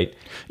COVID, right?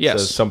 Yes.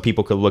 So some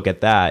people could look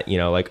at that,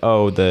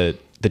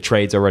 the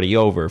trade's already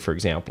over, for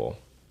example.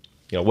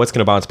 What's going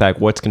to bounce back?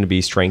 What's going to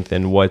be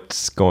strengthened?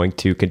 What's going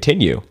to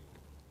continue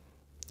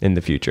in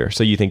the future?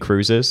 So you think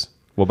cruises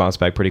will bounce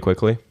back pretty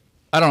quickly?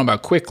 I don't know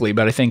about quickly,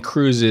 but I think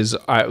cruises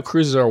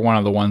are one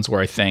of the ones where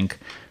I think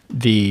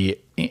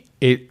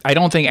I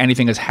don't think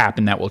anything has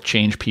happened that will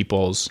change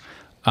people's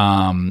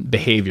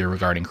behavior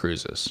regarding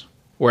cruises,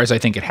 whereas I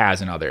think it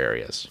has in other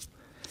areas.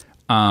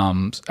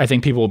 I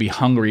think people will be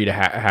hungry to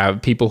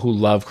have people who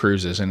love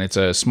cruises, and it's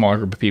a small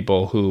group of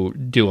people who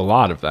do a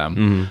lot of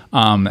them,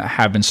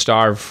 have been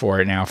starved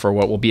for it now for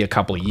what will be a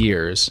couple of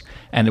years,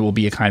 and it will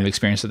be a kind of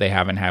experience that they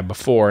haven't had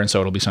before, and so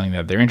it'll be something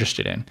that they're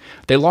interested in.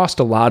 They lost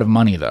a lot of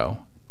money, though,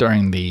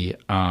 during the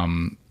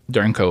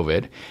during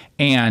COVID,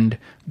 and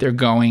they're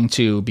going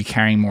to be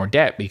carrying more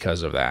debt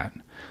because of that.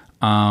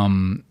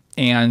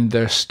 And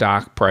the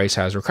stock price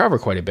has recovered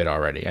quite a bit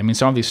already. I mean,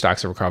 some of these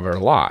stocks have recovered a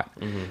lot.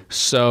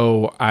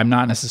 So I'm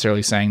not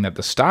necessarily saying that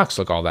the stocks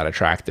look all that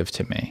attractive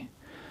to me.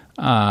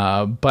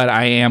 But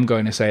I am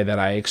going to say that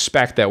I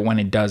expect that when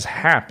it does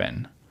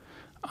happen,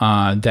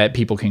 that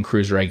people can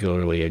cruise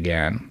regularly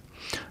again.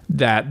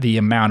 That the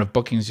amount of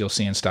bookings you'll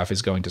see and stuff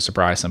is going to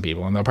surprise some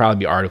people. And there'll probably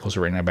be articles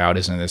written about,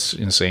 isn't this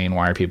insane?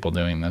 Why are people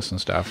doing this and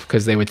stuff?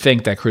 Because they would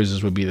think that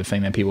cruises would be the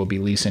thing that people would be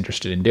least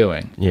interested in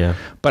doing. Yeah.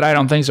 But I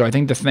don't think so. I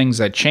think the things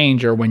that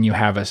change are when you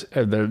have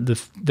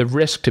the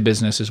risk to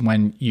business is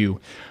when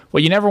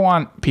what you never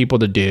want people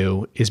to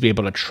do is be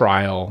able to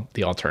trial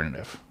the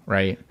alternative,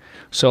 right?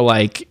 So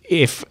like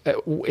if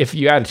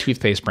you had a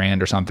toothpaste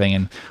brand or something,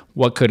 and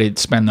what could it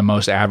spend the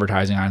most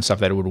advertising on, stuff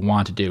that it would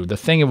want to do? The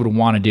thing it would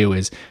want to do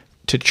is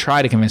to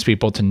try to convince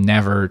people to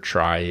never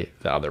try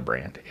the other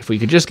brand. If we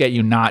could just get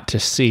you not to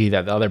see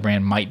that the other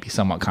brand might be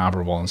somewhat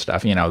comparable and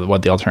stuff,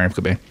 what the alternative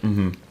could be.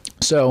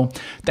 So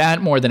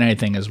that more than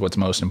anything is what's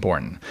most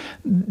important.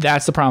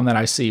 That's the problem that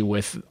I see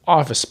with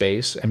office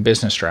space and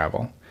business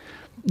travel.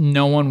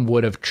 No one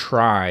would have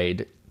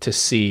tried to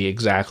see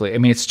exactly. I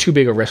mean, it's too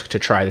big a risk to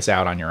try this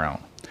out on your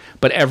own.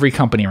 But every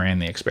company ran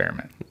the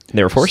experiment.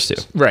 They were forced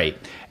to. Right.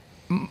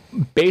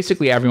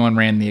 Basically, everyone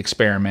ran the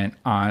experiment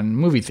on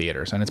movie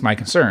theaters, and it's my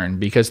concern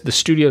because the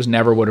studios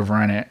never would have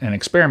run an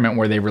experiment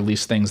where they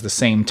release things the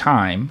same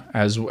time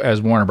as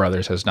Warner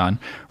Brothers has done,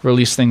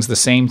 release things the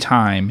same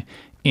time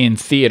in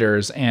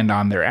theaters and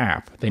on their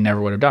app. They never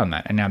would have done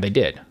that, and now they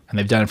did, and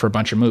they've done it for a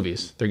bunch of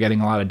movies. They're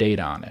getting a lot of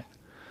data on it,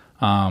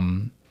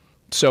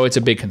 so it's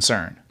a big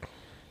concern,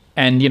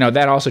 and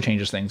that also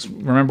changes things.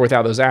 Remember,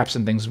 without those apps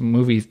and things,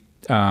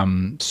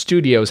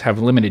 studios have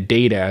limited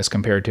data as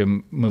compared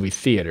to movie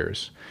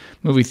theaters.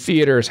 Movie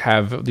theaters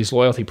have these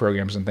loyalty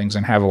programs and things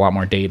and have a lot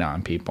more data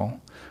on people.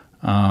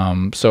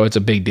 So it's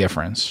a big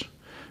difference.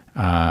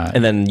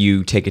 And then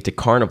you take it to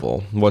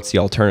Carnival. What's the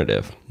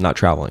alternative? Not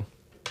traveling.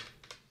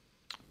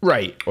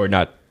 Right. Or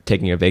not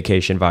taking a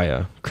vacation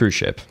via cruise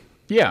ship.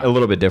 Yeah. A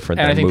little bit different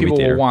than a movie theater. And I think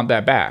people will want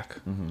that back.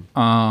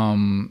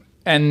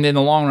 And in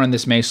the long run,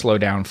 this may slow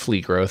down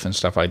fleet growth and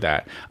stuff like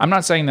that. I'm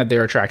not saying that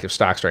they're attractive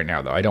stocks right now,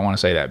 though. I don't want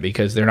to say that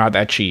because they're not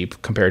that cheap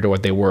compared to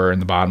what they were in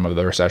the bottom of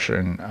the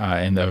recession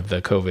and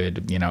the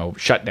COVID,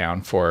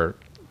 shutdown for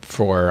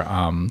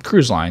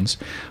cruise lines.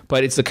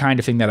 But it's the kind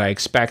of thing that I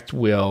expect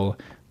will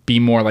be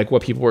more like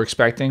what people were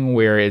expecting,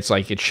 where it's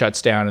like it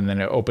shuts down and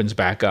then it opens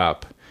back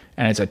up,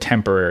 and it's a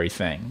temporary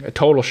thing, a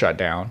total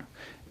shutdown,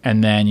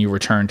 and then you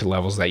return to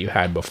levels that you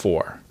had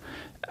before.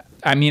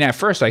 I mean, at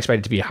first, I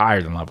expect it to be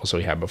higher than levels that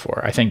we had before.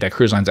 I think that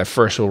cruise lines at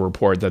first will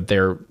report that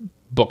they're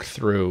booked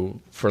through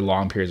for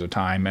long periods of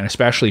time, and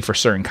especially for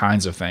certain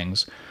kinds of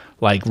things,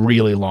 like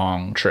really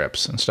long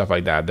trips and stuff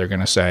like that. They're going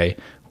to say,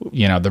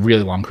 the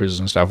really long cruises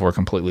and stuff were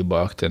completely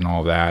booked and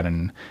all that,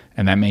 and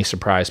that may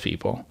surprise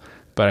people.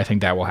 But I think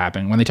that will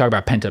happen. When they talk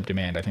about pent-up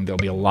demand, I think there'll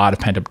be a lot of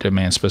pent-up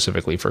demand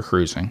specifically for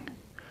cruising.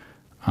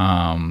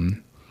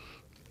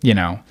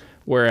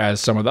 Whereas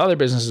some of the other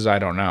businesses, I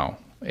don't know.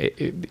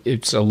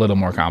 It's a little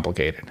more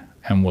complicated,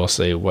 and we'll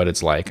see what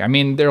it's like. I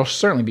mean, there'll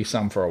certainly be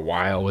some for a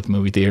while with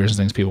movie theaters and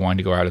things, people wanting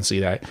to go out and see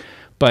that,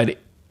 but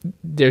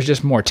there's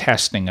just more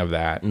testing of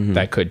that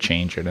that could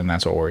change it, and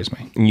that's what worries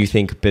me. And you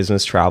think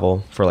business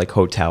travel for like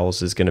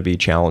hotels is going to be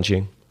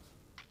challenging?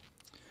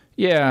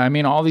 Yeah, I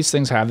mean, all these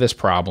things have this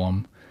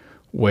problem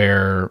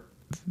where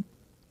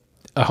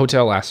a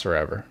hotel lasts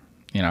forever.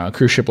 A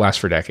cruise ship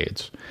lasts for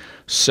decades.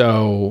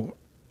 So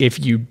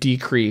if you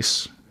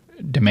decrease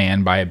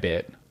demand by a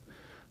bit,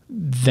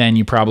 then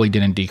you probably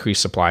didn't decrease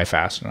supply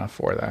fast enough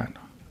for that,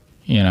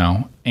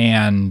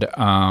 And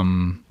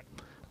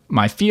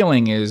my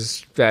feeling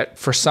is that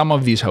for some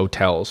of these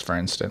hotels, for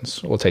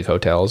instance, we'll take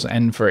hotels,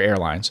 and for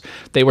airlines,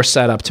 they were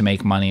set up to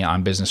make money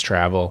on business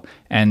travel,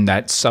 and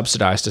that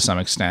subsidized to some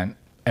extent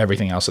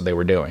everything else that they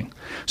were doing.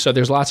 So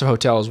there's lots of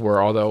hotels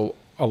where, although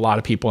a lot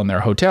of people in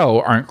their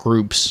hotel aren't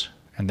groups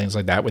and things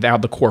like that,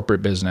 without the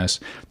corporate business,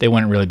 they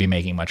wouldn't really be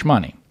making much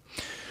money.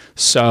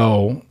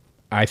 So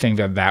I think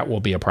that will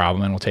be a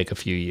problem and will take a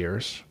few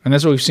years. And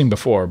that's what we've seen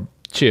before,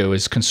 too,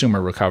 is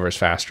consumer recovers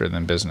faster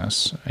than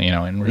business,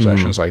 in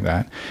recessions like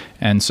that.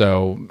 And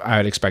so I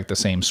would expect the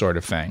same sort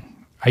of thing.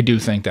 I do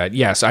think that,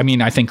 yes, I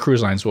mean, I think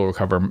cruise lines will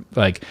recover,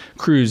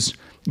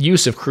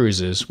 use of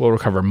cruises will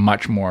recover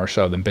much more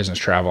so than business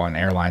travel and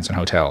airlines and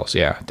hotels.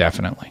 Yeah,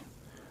 definitely.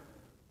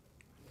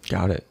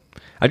 Got it.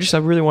 I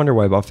really wonder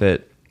why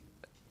Buffett,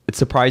 it's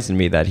surprising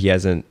me that he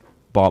hasn't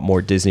bought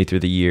more Disney through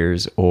the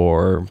years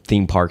or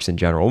theme parks in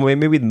general.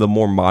 Maybe the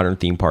more modern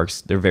theme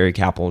parks, they're very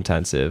capital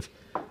intensive.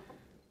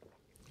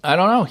 I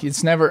don't know. He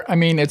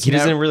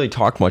doesn't really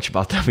talk much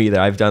about them either.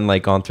 I've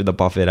gone through the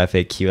Buffett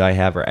FAQ I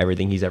have, or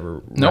everything he's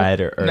ever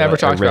read or never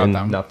talked about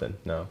them. Nothing.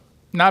 No.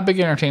 Not a big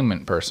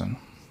entertainment person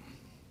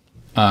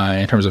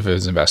in terms of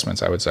his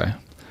investments, I would say.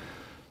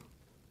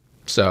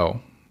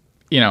 So,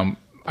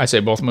 I say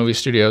both movie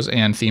studios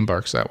and theme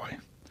parks that way.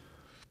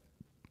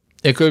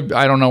 It could.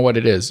 I don't know what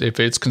it is. If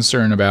it's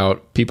concern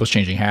about people's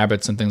changing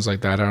habits and things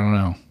like that, I don't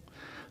know.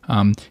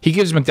 He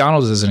gives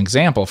McDonald's as an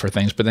example for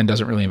things, but then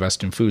doesn't really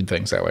invest in food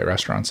things that way,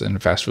 restaurants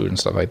and fast food and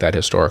stuff like that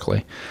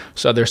historically.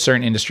 So there's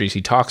certain industries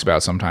he talks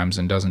about sometimes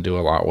and doesn't do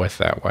a lot with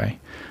that way.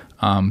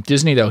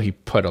 Disney, though, he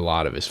put a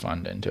lot of his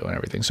fund into and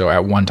everything. So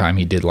at one time,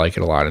 he did like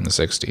it a lot in the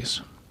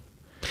 60s.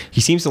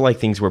 He seems to like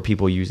things where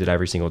people use it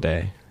every single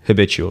day,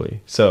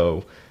 habitually.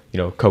 So,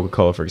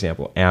 Coca-Cola, for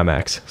example,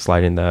 Amex,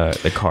 slide in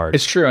the card.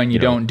 It's true, and you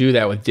don't do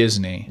that with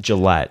Disney.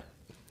 Gillette.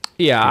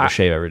 Yeah.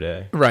 Shave every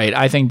day. Right.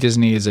 I think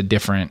Disney is a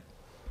different...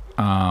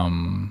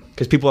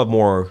 Because people have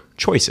more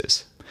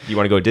choices. Do you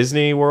want to go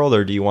Disney World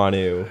or do you want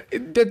to...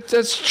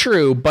 That's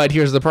true, but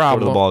here's the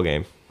problem. Go to the ball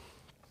game.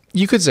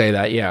 You could say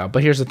that, yeah.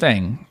 But here's the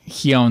thing.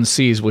 He owns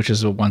See's, which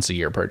is a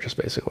once-a-year purchase,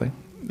 basically.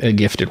 A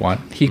gifted one.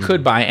 He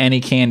could buy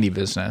any candy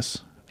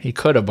business. He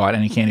could have bought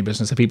any candy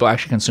business that people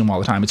actually consume all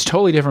the time. It's a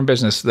totally different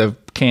business, the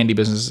candy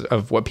business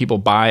of what people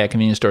buy at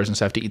convenience stores and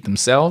stuff to eat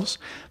themselves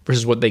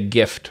versus what they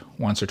gift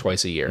once or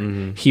twice a year.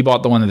 Mm-hmm. He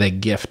bought the one that they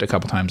gift a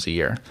couple times a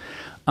year.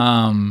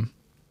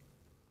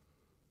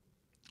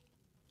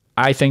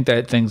 I think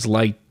that things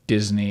like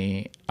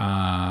Disney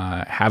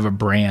have a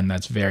brand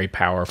that's very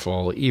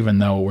powerful, even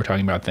though we're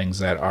talking about things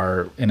that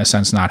are, in a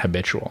sense, not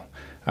habitual.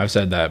 I've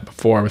said that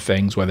before with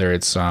things, whether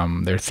it's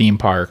their theme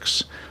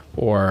parks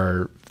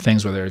or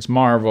things, whether it's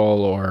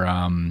Marvel or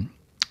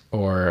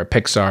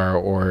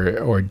Pixar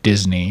or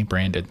Disney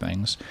branded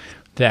things,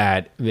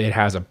 that it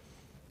has a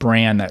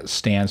brand that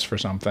stands for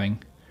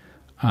something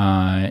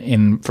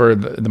for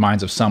the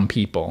minds of some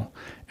people.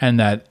 And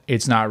that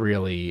it's not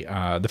really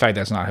the fact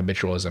that it's not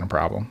habitual isn't a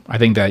problem. I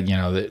think that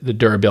the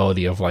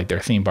durability of like their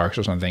theme parks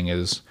or something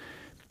is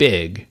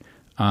big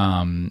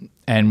and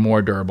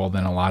more durable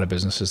than a lot of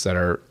businesses that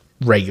are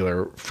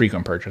regular,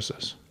 frequent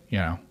purchases.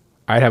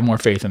 I'd have more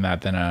faith in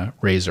that than a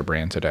Razor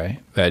brand today.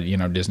 That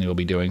Disney will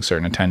be doing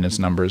certain attendance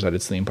numbers at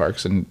its theme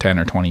parks in 10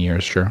 or 20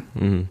 years, sure.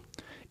 Mm-hmm.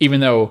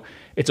 Even though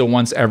it's a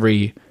once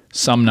every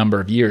some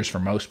number of years for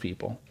most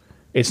people.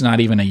 It's not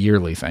even a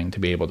yearly thing to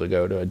be able to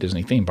go to a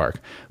Disney theme park,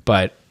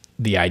 but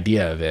the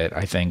idea of it,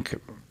 I think,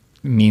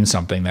 means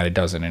something that it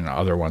doesn't in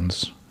other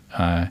ones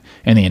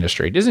in the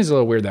industry. Disney's a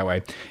little weird that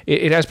way.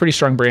 It has pretty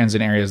strong brands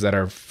in areas that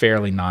are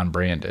fairly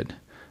non-branded.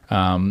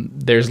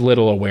 There's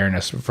little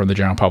awareness from the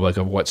general public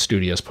of what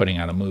studio's putting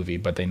out a movie,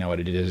 but they know what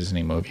a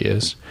Disney movie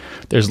is.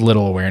 There's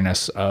little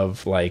awareness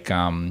of like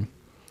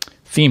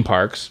theme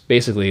parks.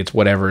 Basically, it's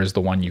whatever is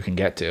the one you can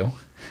get to.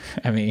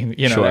 I mean,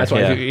 sure, that's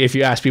why if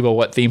you ask people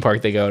what theme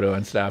park they go to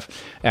and stuff,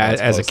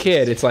 as a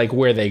kid, it's like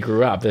where they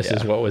grew up. This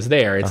is what was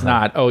there. It's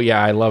not, oh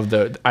yeah,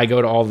 I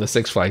go to all the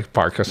Six Flags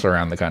parks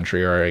around the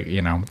country or,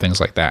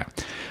 things like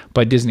that.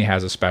 But Disney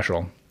has a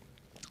special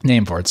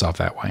name for itself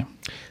that way.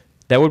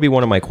 That would be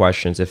one of my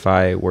questions if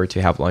I were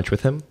to have lunch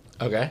with him.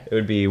 Okay. It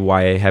would be,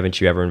 why haven't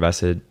you ever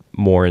invested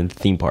more in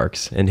theme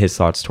parks, and his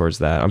thoughts towards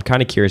that. I'm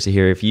kind of curious to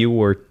hear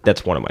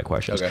that's one of my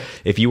questions. Okay.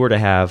 If you were to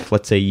have,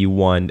 let's say you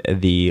won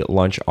the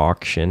lunch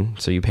auction,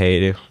 so you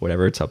paid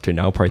whatever it's up to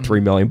now, probably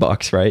 $3 million,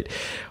 right?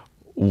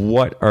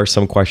 What are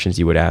some questions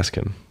you would ask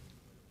him?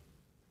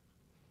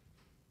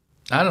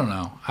 I don't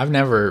know. I've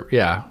never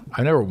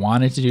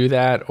wanted to do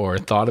that or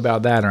thought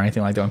about that or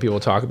anything like that. When people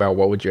talk about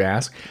what would you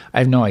ask, I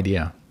have no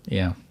idea.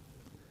 Yeah.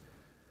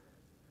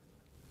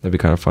 That'd be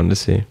kind of fun to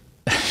see.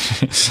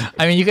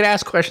 I mean, you could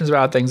ask questions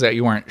about things that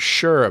you weren't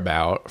sure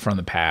about from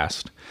the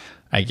past,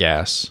 I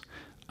guess.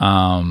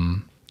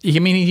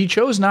 He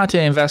chose not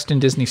to invest in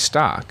Disney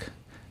stock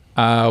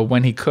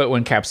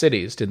when Cap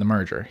Cities did the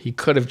merger. He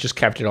could have just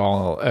kept it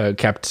all,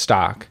 kept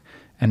stock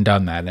and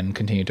done that and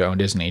continued to own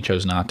Disney. He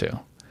chose not to.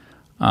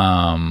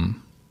 But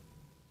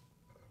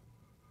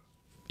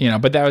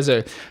that was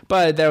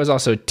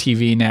also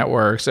TV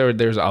networks.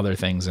 There's other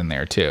things in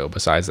there too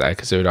besides that,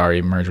 because it had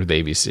already merged with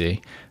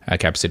ABC.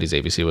 Cap Cities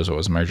ABC was what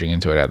was merging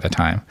into it at the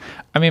time.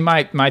 I mean,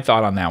 my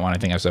thought on that one, I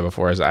think I've said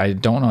before, is I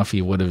don't know if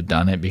he would have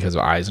done it because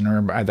of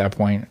Eisner at that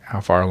point, how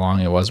far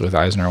along it was with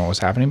Eisner and what was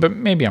happening, but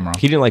maybe I'm wrong.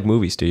 He didn't like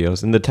movie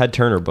studios. In the Ted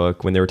Turner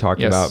book, when they were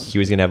talking about he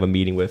was going to have a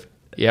meeting with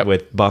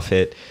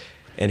Buffett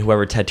and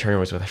whoever Ted Turner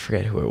was with, I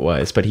forget who it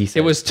was, but he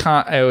said... whoever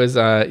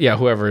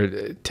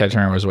Ted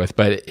Turner was with,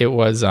 but it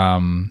was...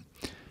 Turner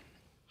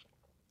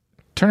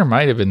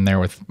might have been there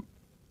with...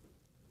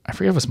 I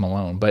forget if it was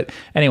Malone, but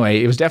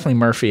anyway, it was definitely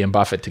Murphy and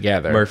Buffett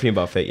together. Murphy and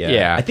Buffett, yeah.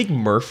 Yeah. I think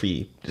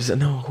Murphy...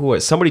 who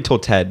was... Somebody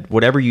told Ted,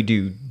 whatever you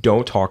do,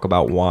 don't talk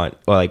about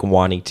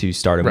wanting to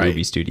start a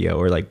movie studio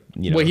or Well,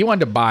 he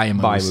wanted to buy a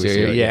movie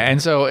studio, yeah.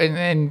 And so...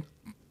 And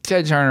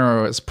Ted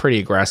Turner was pretty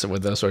aggressive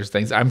with those sorts of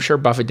things. I'm sure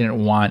Buffett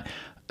didn't want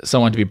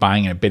someone to be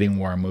buying in a bidding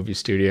war a movie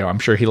studio. I'm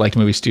sure he liked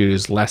movie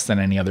studios less than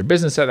any other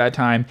business at that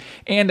time.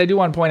 And I do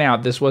want to point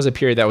out, this was a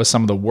period that was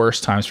some of the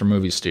worst times for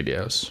movie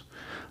studios.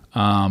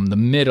 The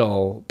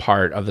middle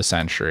part of the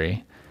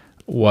century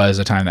was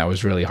a time that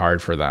was really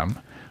hard for them.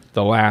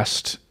 The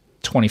last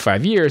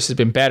 25 years has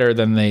been better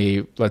than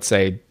the, let's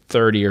say,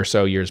 30 or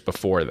so years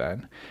before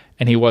then.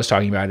 And he was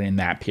talking about it in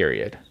that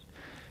period.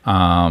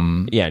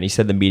 And he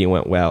said the meeting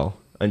went well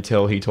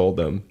until he told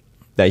them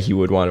that he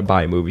would want to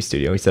buy a movie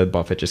studio. He said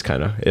Buffett just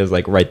kind of is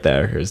like right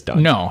there. It was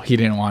done. No, he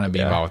didn't want to be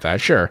involved with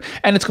that. Sure.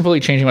 And it's completely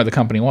changing what the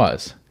company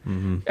was. I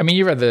mean,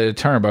 you read the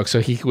Turner book, so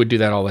he would do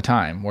that all the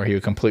time, where he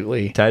would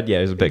completely Ted, yeah,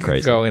 he was a bit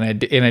crazy. go in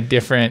a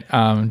different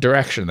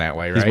direction that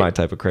way, right? He's my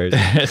type of crazy.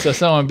 So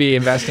someone be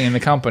investing in the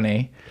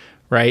company,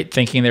 right,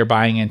 thinking they're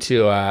buying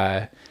into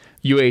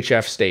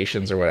UHF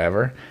stations or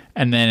whatever,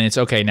 and then it's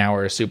okay, now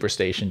we're a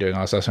superstation doing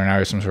all this stuff, so now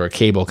we're some sort of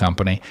cable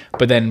company,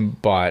 but then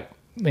bought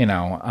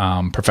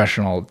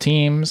professional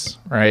teams,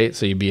 right?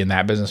 So you'd be in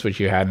that business, which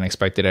you hadn't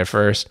expected at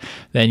first.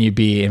 Then you'd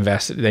be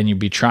invested. Then you'd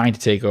be trying to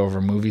take over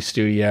a movie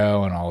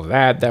studio and all of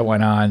that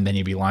went on. Then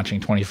you'd be launching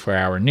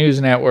 24-hour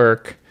news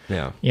network.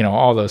 Yeah.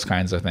 All those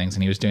kinds of things.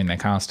 And he was doing that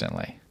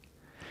constantly.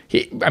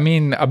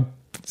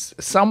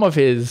 Some of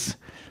his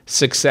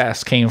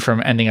success came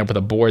from ending up with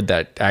a board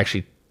that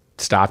actually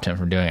stopped him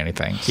from doing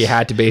anything. He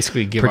had to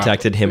basically give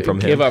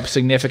up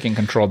significant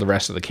control of the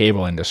rest of the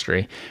cable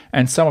industry,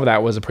 and some of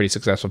that was a pretty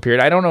successful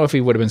period. I don't know if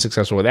he would have been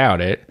successful without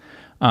it.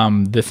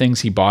 The things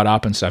he bought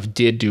up and stuff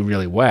did do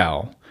really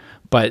well,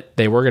 but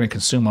they were going to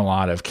consume a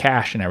lot of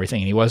cash and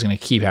everything, and he was going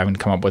to keep having to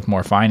come up with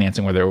more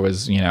financing, whether it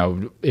was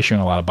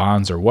issuing a lot of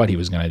bonds or what he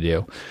was going to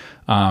do.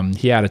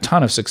 He had a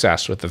ton of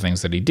success with the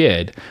things that he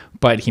did,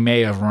 but he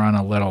may have run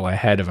a little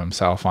ahead of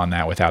himself on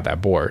that without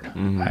that board.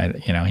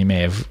 He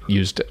may have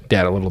used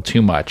debt a little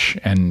too much,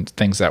 and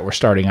things that were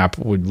starting up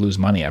would lose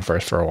money at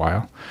first for a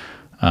while.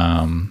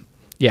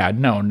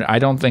 I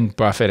don't think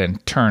Buffett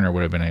and Turner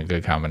would have been a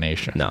good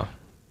combination. No.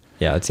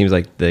 Yeah, it seems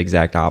like the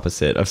exact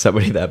opposite of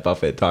somebody that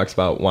Buffett talks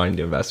about wanting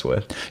to invest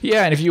with.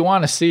 Yeah, and if you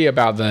want to see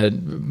about the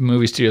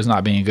movie studios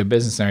not being a good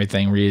business and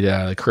everything, read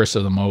The Curse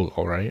of the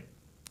Mogul, right?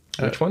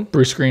 Which one?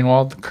 Bruce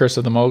Greenwald, The Curse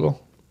of the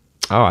Mogul.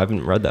 Oh, I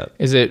haven't read that.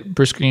 Is it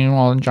Bruce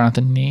Greenwald and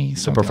Jonathan Nee?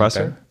 The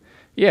professor? Like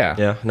yeah.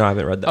 Yeah, no, I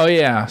haven't read that. Oh,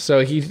 yeah. So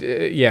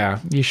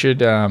you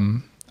should,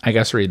 I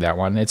guess, read that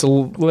one. It's a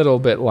little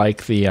bit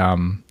like the,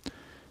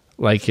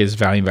 like his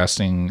value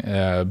investing,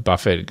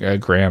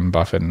 Buffett, Graham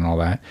Buffett and all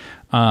that,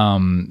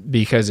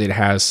 because it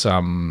has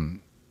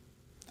some,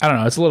 I don't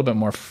know, it's a little bit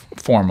more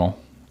formal,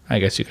 I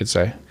guess you could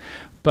say.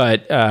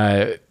 But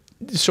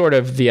sort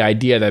of the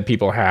idea that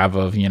people have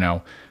of,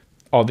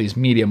 all these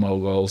media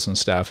moguls and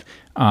stuff,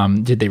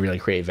 did they really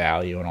create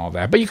value and all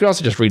that? But you could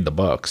also just read the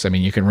books. I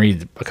mean, you can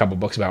read a couple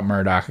books about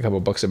Murdoch, a couple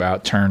books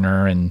about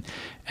Turner and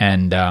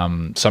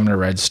Sumner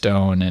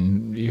Redstone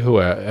and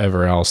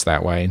whoever else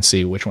that way, and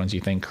see which ones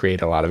you think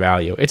create a lot of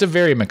value. It's a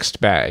very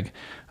mixed bag.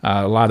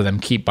 A lot of them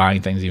keep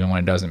buying things even when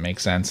it doesn't make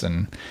sense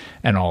and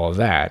all of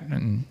that.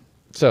 And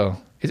so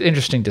it's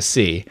interesting to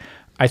see.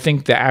 I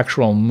think the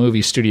actual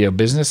movie studio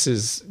business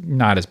is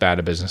not as bad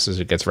a business as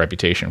it gets a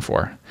reputation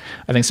for.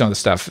 I think some of the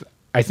stuff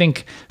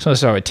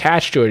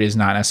attached to it is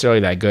not necessarily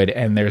that good,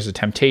 and there's a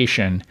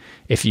temptation,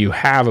 if you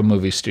have a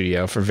movie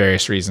studio for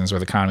various reasons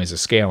with economies of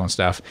scale and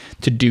stuff,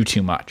 to do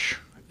too much.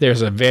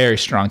 There's a very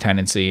strong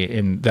tendency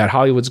in that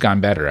Hollywood's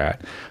gone better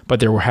at, but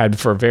there had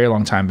for a very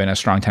long time been a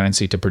strong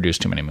tendency to produce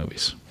too many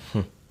movies.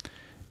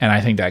 And I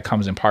think that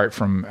comes in part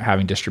from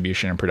having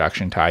distribution and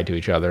production tied to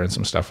each other and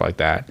some stuff like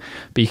that,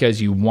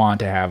 because you want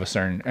to have a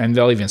certain, and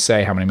they'll even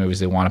say how many movies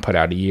they want to put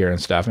out a year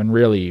and stuff. And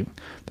really,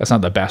 that's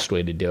not the best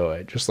way to do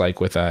it. Just like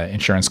with an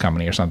insurance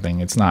company or something,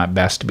 it's not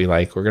best to be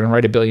like, we're going to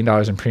write $1 billion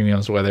in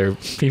premiums, whether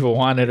people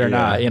want it or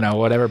not,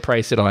 whatever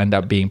price it'll end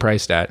up being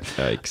priced at.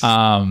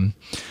 Yikes.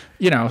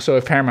 So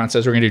if Paramount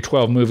says we're going to do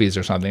 12 movies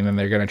or something, then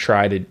they're going to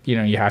try to,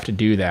 you have to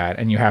do that,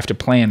 and you have to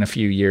plan a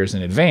few years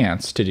in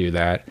advance to do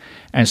that.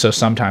 And so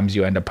sometimes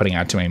you end up putting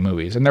out too many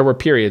movies. And there were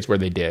periods where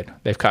they did.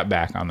 They've cut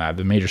back on that.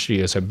 The major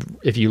studios have,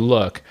 if you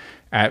look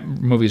at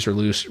movies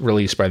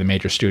released by the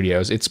major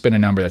studios, it's been a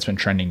number that's been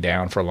trending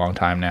down for a long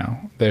time now.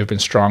 They've been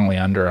strongly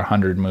under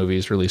 100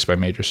 movies released by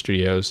major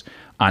studios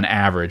on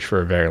average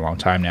for a very long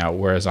time now,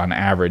 whereas on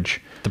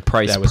average, the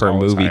price per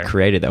movie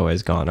created, though,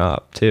 has gone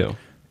up, too.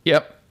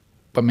 Yep.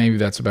 But maybe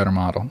that's a better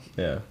model.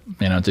 Yeah.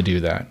 To do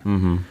that.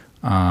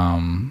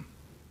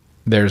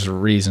 There's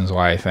reasons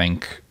why I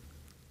think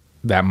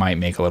that might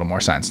make a little more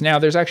sense. Now,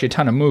 there's actually a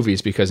ton of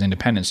movies because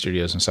independent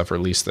studios and stuff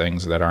release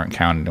things that aren't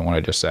counted in what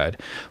I just said.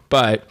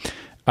 But,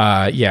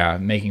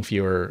 making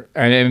fewer,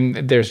 and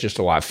there's just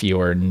a lot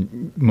fewer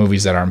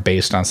movies that aren't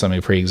based on some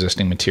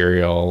pre-existing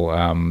material.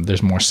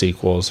 There's more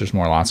sequels. There's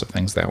more lots of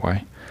things that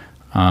way.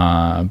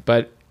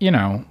 But,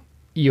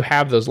 you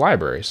have those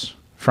libraries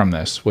from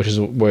this, which is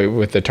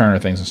with the Turner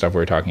things and stuff we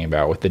were talking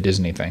about, with the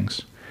Disney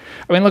things.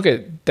 I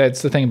mean,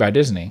 that's the thing about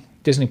Disney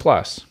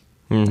Plus,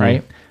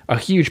 right? A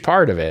huge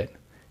part of it,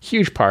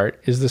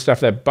 is the stuff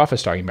that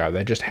Buffett's talking about,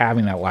 that just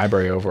having that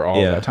library over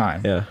all the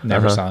time,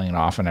 never selling it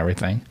off and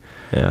everything.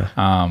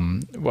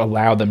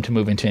 Allowed them to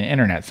move into an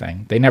internet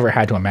thing. They never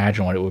had to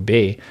imagine what it would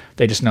be.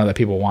 They just know that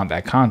people want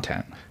that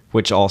content.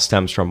 Which all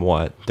stems from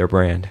what? Their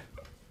brand.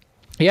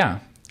 Yeah.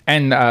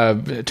 And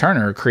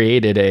Turner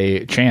created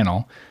a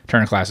channel,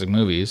 Turner Classic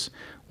Movies,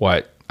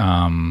 which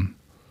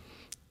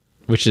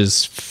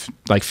is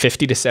like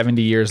 50 to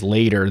 70 years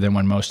later than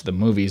when most of the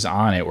movies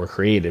on it were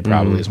created,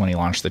 probably is when he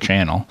launched the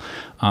channel.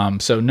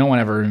 So no one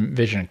ever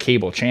envisioned a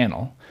cable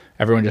channel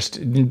Everyone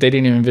they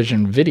didn't even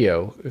envision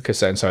video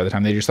cassette inside at the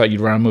time. They just thought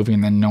you'd run a movie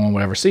and then no one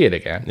would ever see it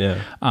again.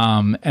 Yeah.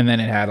 And then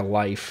it had a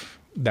life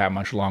that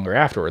much longer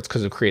afterwards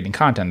because of creating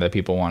content that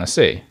people want to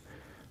see.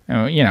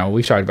 You know,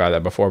 we've talked about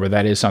that before, but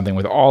that is something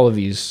with all of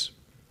these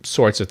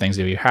sorts of things.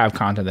 If you have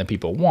content that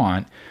people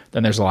want,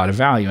 then there's a lot of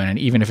value in it,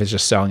 even if it's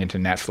just selling it to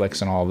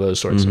Netflix and all of those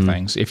sorts of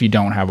things, if you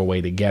don't have a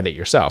way to get it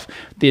yourself.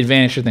 The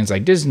advantage of things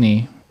like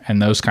Disney and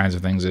those kinds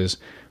of things is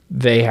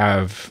they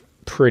have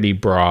pretty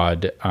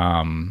broad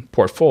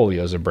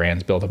portfolios of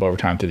brands built up over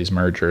time through these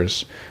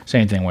mergers.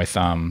 Same thing with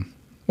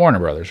Warner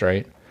Brothers,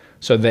 right?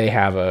 So they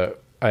have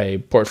a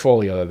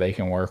portfolio that they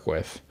can work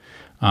with.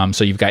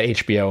 So you've got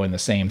HBO in the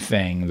same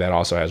thing that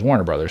also has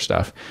Warner Brothers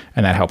stuff,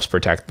 and that helps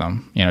protect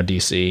them. You know,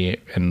 DC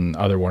and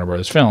other Warner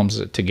Brothers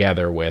films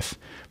together with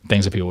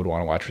things that people would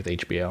want to watch with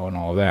HBO and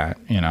all of that.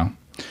 You know,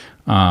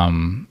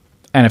 and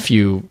a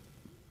few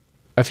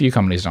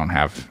companies don't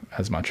have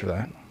as much of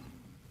that.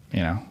 You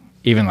know,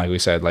 even like we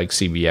said, like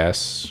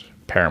CBS,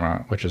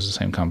 Paramount, which is the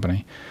same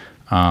company.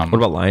 What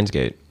about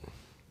Lionsgate?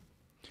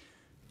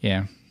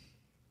 Yeah,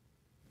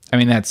 I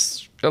mean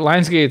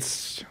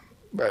Lionsgate's.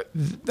 I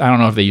don't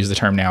know if they use the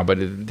term now, but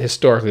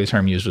historically the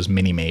term used was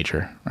mini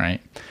major,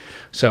 right?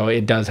 So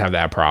it does have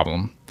that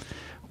problem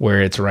where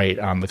it's right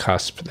on the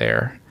cusp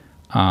there.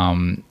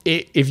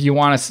 If you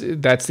want to,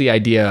 that's the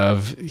idea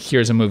of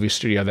here's a movie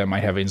studio that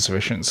might have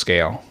insufficient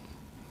scale,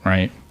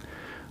 right?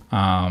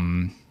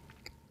 But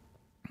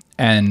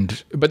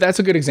that's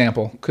a good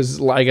example because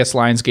I guess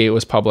Lionsgate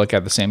was public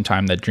at the same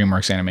time that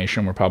DreamWorks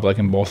Animation were public,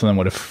 and both of them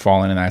would have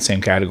fallen in that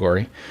same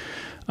category.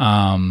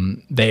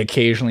 They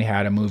occasionally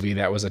had a movie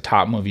that was a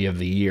top movie of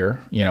the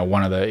year. You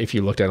know, if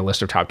you looked at a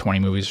list of top 20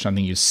 movies or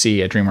something, you'd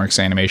see a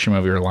DreamWorks Animation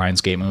movie or a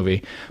Lionsgate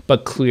movie.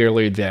 But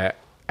clearly the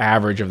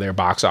average of their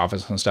box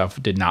office and stuff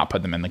did not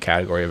put them in the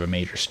category of a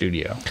major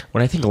studio.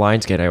 When I think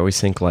Lionsgate, I always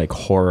think like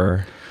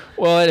horror.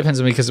 Well, it depends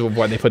on because of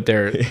what they put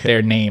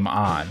their name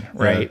on,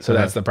 right? Yeah, so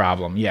that's the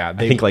problem. Yeah.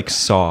 I think like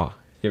Saw.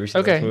 You ever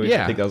seen those movies?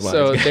 Yeah. I think that was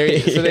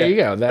there you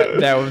go.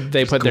 That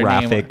they put their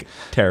name. Graphic,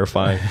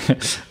 terrifying.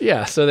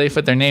 Yeah, so they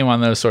put their name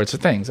on those sorts of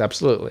things.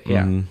 Absolutely.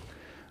 Yeah.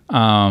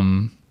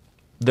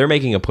 They're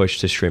making a push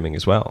to streaming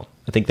as well.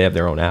 I think they have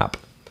their own app.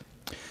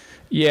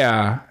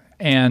 Yeah,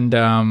 and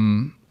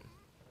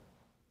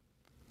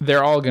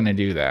they're all going to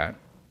do that.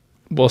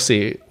 We'll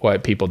see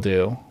what people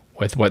do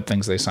with what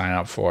things they sign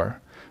up for.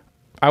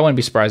 I wouldn't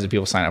be surprised if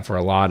people sign up for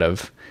a lot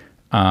of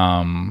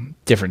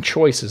different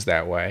choices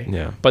that way.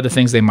 Yeah. But the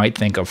things they might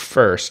think of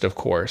first, of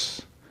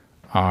course,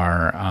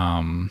 are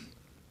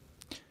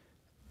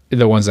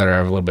the ones that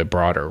have a little bit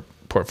broader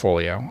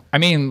portfolio. I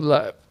mean,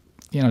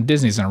 you know,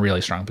 Disney's in a really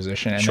strong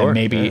position, and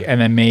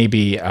then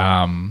maybe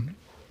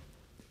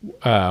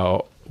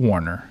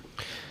Warner.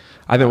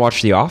 I haven't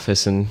watched The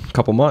Office in a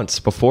couple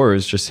months. Before it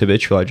was just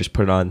habitual. I just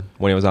put it on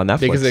when it was on Netflix.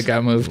 Because it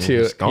got moved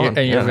to, and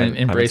you haven't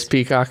embraced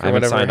Peacock or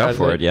whatever. I haven't signed up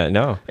for it yet,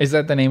 no. Is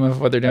that the name of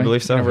what they're doing? I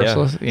believe so,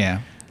 Universal? Yeah.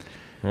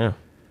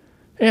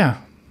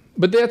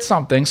 But that's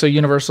something. So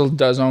Universal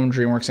does own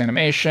DreamWorks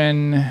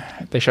Animation.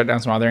 They shut down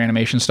some other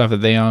animation stuff that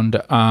they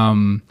owned.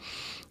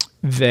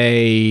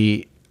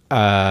 They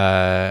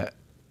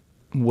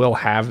will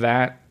have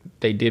that.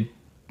 They did,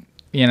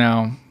 you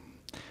know,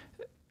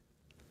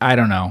 I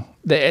don't know.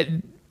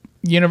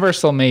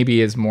 Universal maybe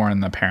is more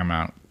in the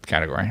Paramount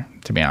category,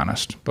 to be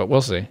honest, but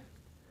we'll see.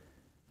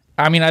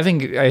 I mean, I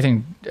think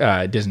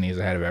Disney is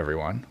ahead of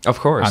everyone, of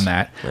course, on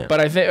that. Yeah.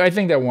 But I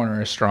think that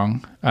Warner is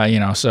strong,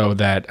 you know, so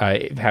that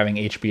having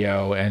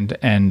HBO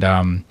and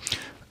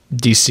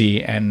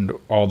DC and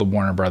all the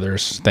Warner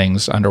Brothers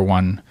things under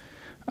one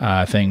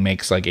thing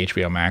makes like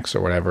HBO Max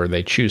or whatever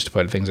they choose to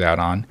put things out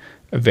on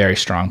a very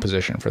strong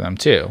position for them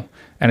too.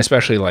 And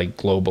especially like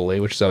globally,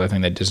 which is the other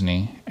thing that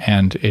Disney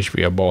and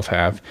HBO both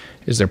have,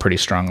 is they're pretty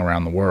strong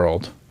around the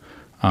world,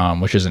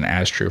 which isn't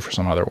as true for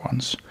some other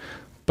ones.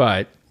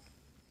 But,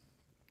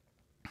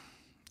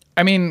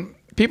 I mean,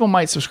 people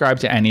might subscribe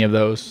to any of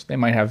those. They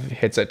might have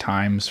hits at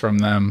times from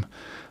them.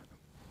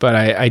 But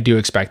I do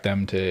expect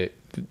them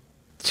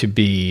to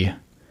be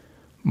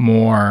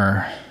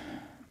more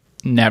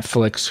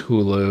Netflix,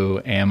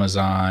 Hulu,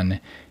 Amazon,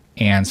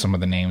 and some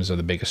of the names of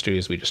the biggest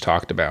studios we just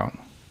talked about.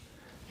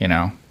 You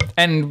know,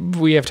 and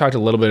we have talked a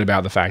little bit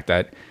about the fact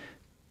that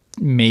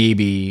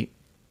maybe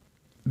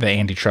the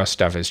antitrust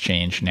stuff has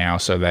changed now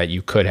so that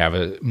you could have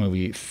a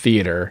movie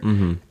theater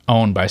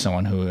owned by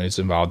someone who is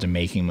involved in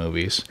making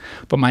movies.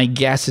 But my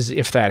guess is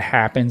if that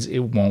happens, it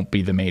won't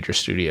be the major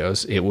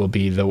studios. It will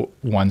be the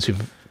ones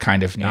who've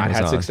kind of not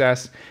had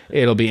success.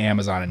 It'll be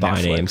Amazon and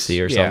Netflix.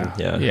 AMC or something.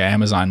 Yeah,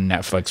 Amazon and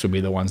Netflix would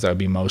be the ones that would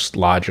be most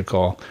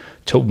logical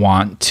to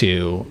want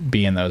to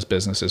be in those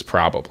businesses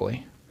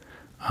probably.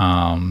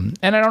 And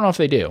I don't know if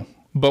they do,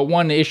 but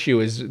one issue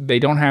is they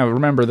don't have,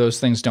 remember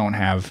those things don't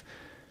have,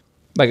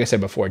 like I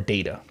said before,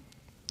 data,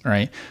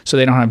 right? So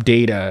they don't have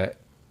data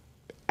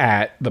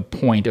at the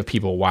point of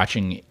people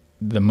watching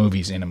the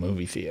movies in a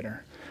movie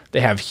theater.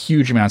 They have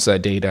huge amounts of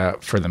that data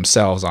for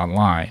themselves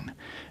online.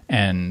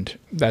 And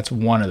that's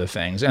one of the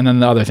things. And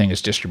then the other thing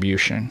is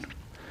distribution.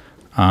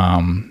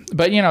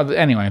 But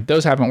anyway,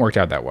 those haven't worked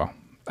out that well.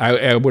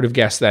 I would have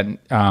guessed that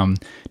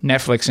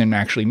Netflix and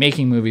actually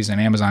making movies and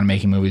Amazon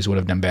making movies would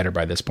have done better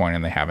by this point,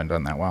 and they haven't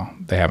done that well.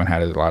 They haven't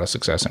had a lot of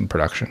success in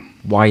production.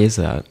 Why is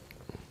that?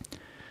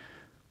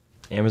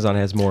 Amazon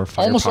has more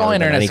firepower. Almost all than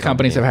internet any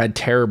companies company. have had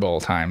terrible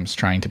times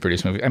trying to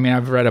produce movies. I mean,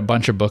 I've read a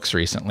bunch of books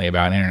recently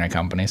about internet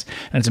companies,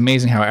 and it's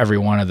amazing how every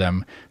one of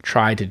them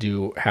tried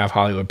to have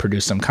Hollywood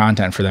produce some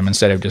content for them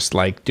instead of just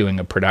like doing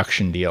a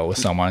production deal with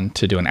someone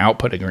to do an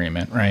output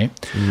agreement, right?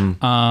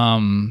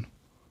 Mm-hmm.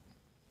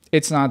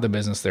 It's not the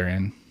business they're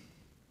in.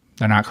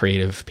 They're not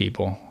creative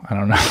people. I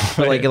don't know.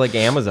 But like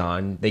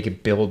Amazon, they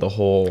could build a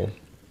whole,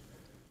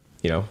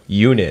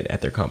 unit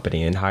at their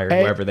company and hire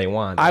whoever they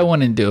want. I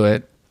wouldn't do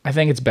it. I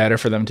think it's better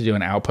for them to do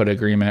an output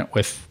agreement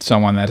with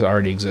someone that's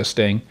already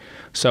existing.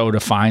 So to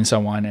find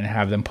someone and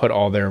have them put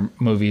all their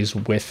movies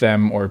with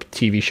them or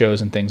TV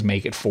shows and things,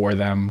 make it for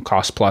them,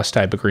 cost plus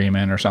type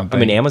agreement or something. I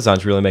mean,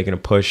 Amazon's really making a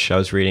push. I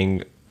was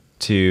reading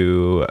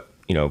to,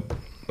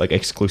 like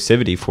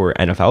exclusivity for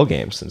NFL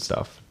games and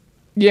stuff.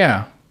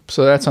 Yeah.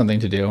 So that's something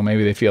to do.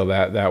 Maybe they feel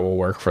that will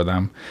work for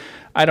them.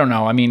 I don't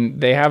know. I mean,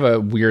 they have a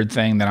weird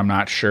thing that I'm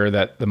not sure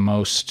that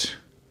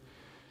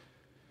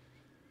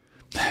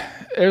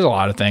there's a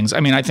lot of things. I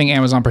mean, I think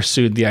Amazon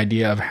pursued the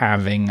idea of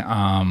having,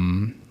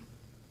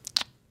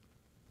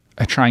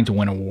 trying to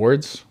win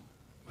awards,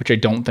 which I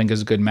don't think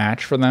is a good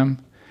match for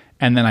them.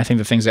 And then I think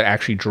the things that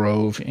actually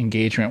drove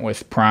engagement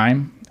with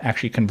Prime,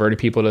 actually converted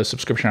people to a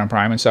subscription on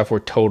Prime and stuff,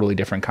 were totally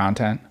different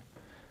content.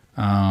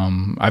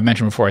 I've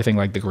mentioned before, I think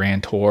like the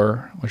Grand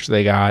Tour, which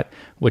they got,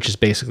 which is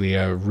basically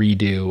a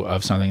redo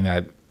of something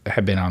that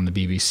had been on the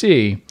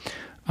BBC.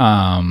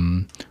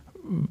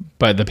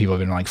 But the people have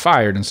been like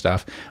fired and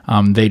stuff.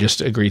 They just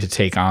agreed to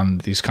take on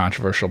these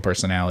controversial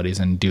personalities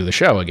and do the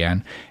show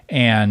again.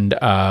 And,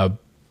 so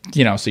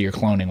you're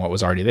cloning what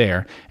was already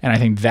there. And I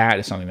think that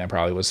is something that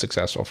probably was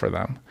successful for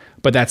them.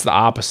 But that's the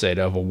opposite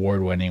of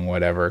award-winning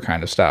whatever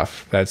kind of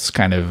stuff. That's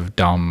kind of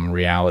dumb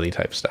reality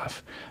type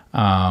stuff.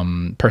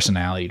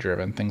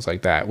 Personality-driven, things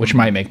like that, which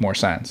might make more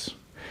sense.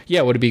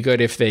 Yeah, would it be good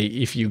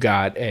if you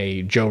got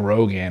a Joe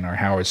Rogan or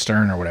Howard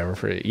Stern or whatever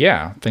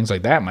things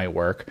like that might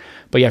work.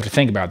 But you have to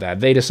think about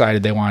that. They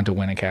decided they wanted to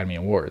win Academy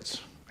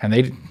Awards, and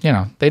they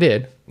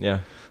did. Yeah.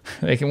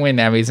 They can win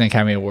Emmys and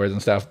Academy Awards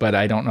and stuff, but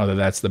I don't know that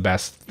that's the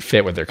best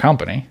fit with their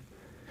company.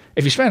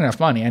 If you spend enough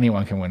money,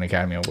 anyone can win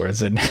Academy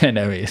Awards and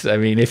Emmys. I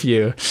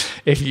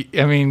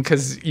mean,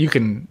 because you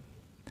can,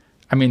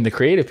 the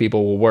creative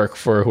people will work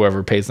for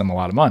whoever pays them a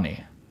lot of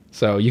money.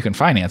 So you can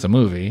finance a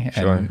movie,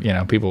 and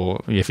sure.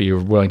 People, if you're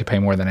willing to pay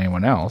more than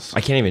anyone else. I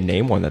can't even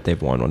name one that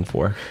they've won one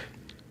for.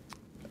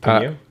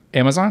 Can you?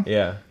 Amazon?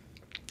 Yeah.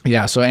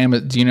 Yeah. So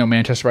do you know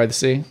Manchester by the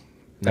Sea?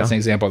 That's No. an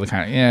example of the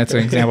kind. It's an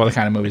example of the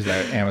kind of movies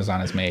that Amazon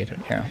has made.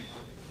 Yeah.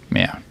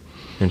 Yeah.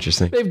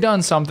 Interesting. They've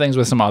done some things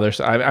with some others.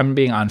 I'm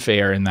being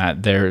unfair in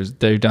that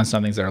they've done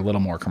some things that are a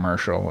little more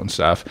commercial and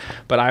stuff.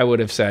 But I would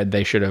have said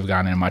they should have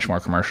gone in a much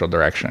more commercial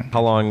direction.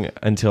 How long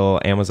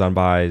until Amazon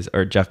buys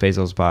or Jeff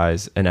Bezos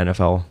buys an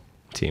NFL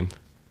team?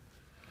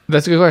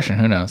 That's a good question.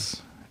 Who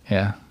knows?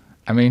 Yeah.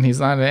 I mean,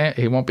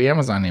 he won't be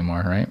Amazon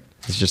anymore, right?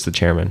 He's just the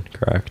chairman,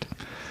 correct?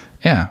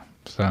 Yeah.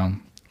 So,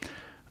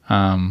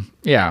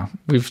 yeah,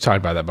 we've talked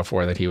about that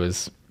before, that he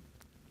was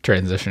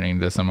transitioning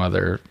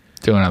to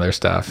doing other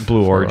stuff.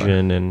 Blue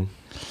Origin and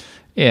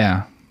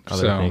yeah,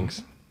 other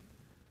things.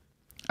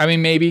 I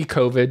mean, maybe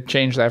COVID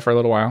changed that for a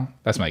little while.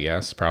 That's my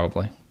guess,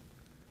 probably.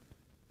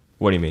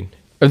 What do you mean?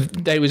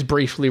 That he was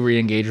briefly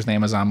re-engaged with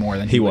Amazon more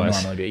than he would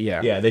normally be.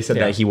 Yeah. Yeah, they said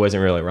that he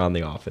wasn't really around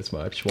the office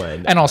much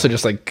and also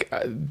just like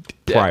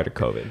prior to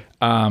COVID.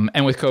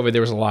 And with COVID, there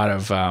was a lot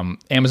of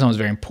Amazon was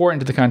very important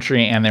to the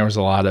country, and there was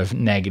a lot of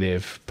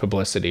negative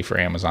publicity for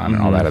Amazon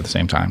and all that at the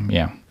same time.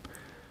 Yeah.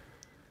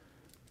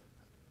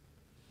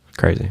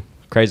 Crazy.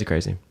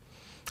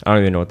 I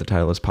don't even know what the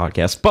title of this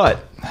podcast,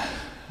 but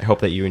I hope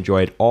that you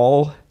enjoyed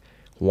all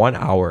 1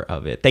 hour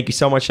of it. Thank you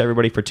so much to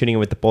everybody for tuning in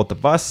with the both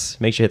of us.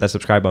 Make sure you hit that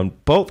subscribe button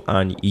both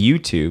on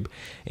YouTube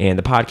and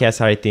the podcast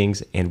side of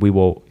things, and we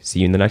will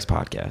see you in the next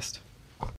podcast.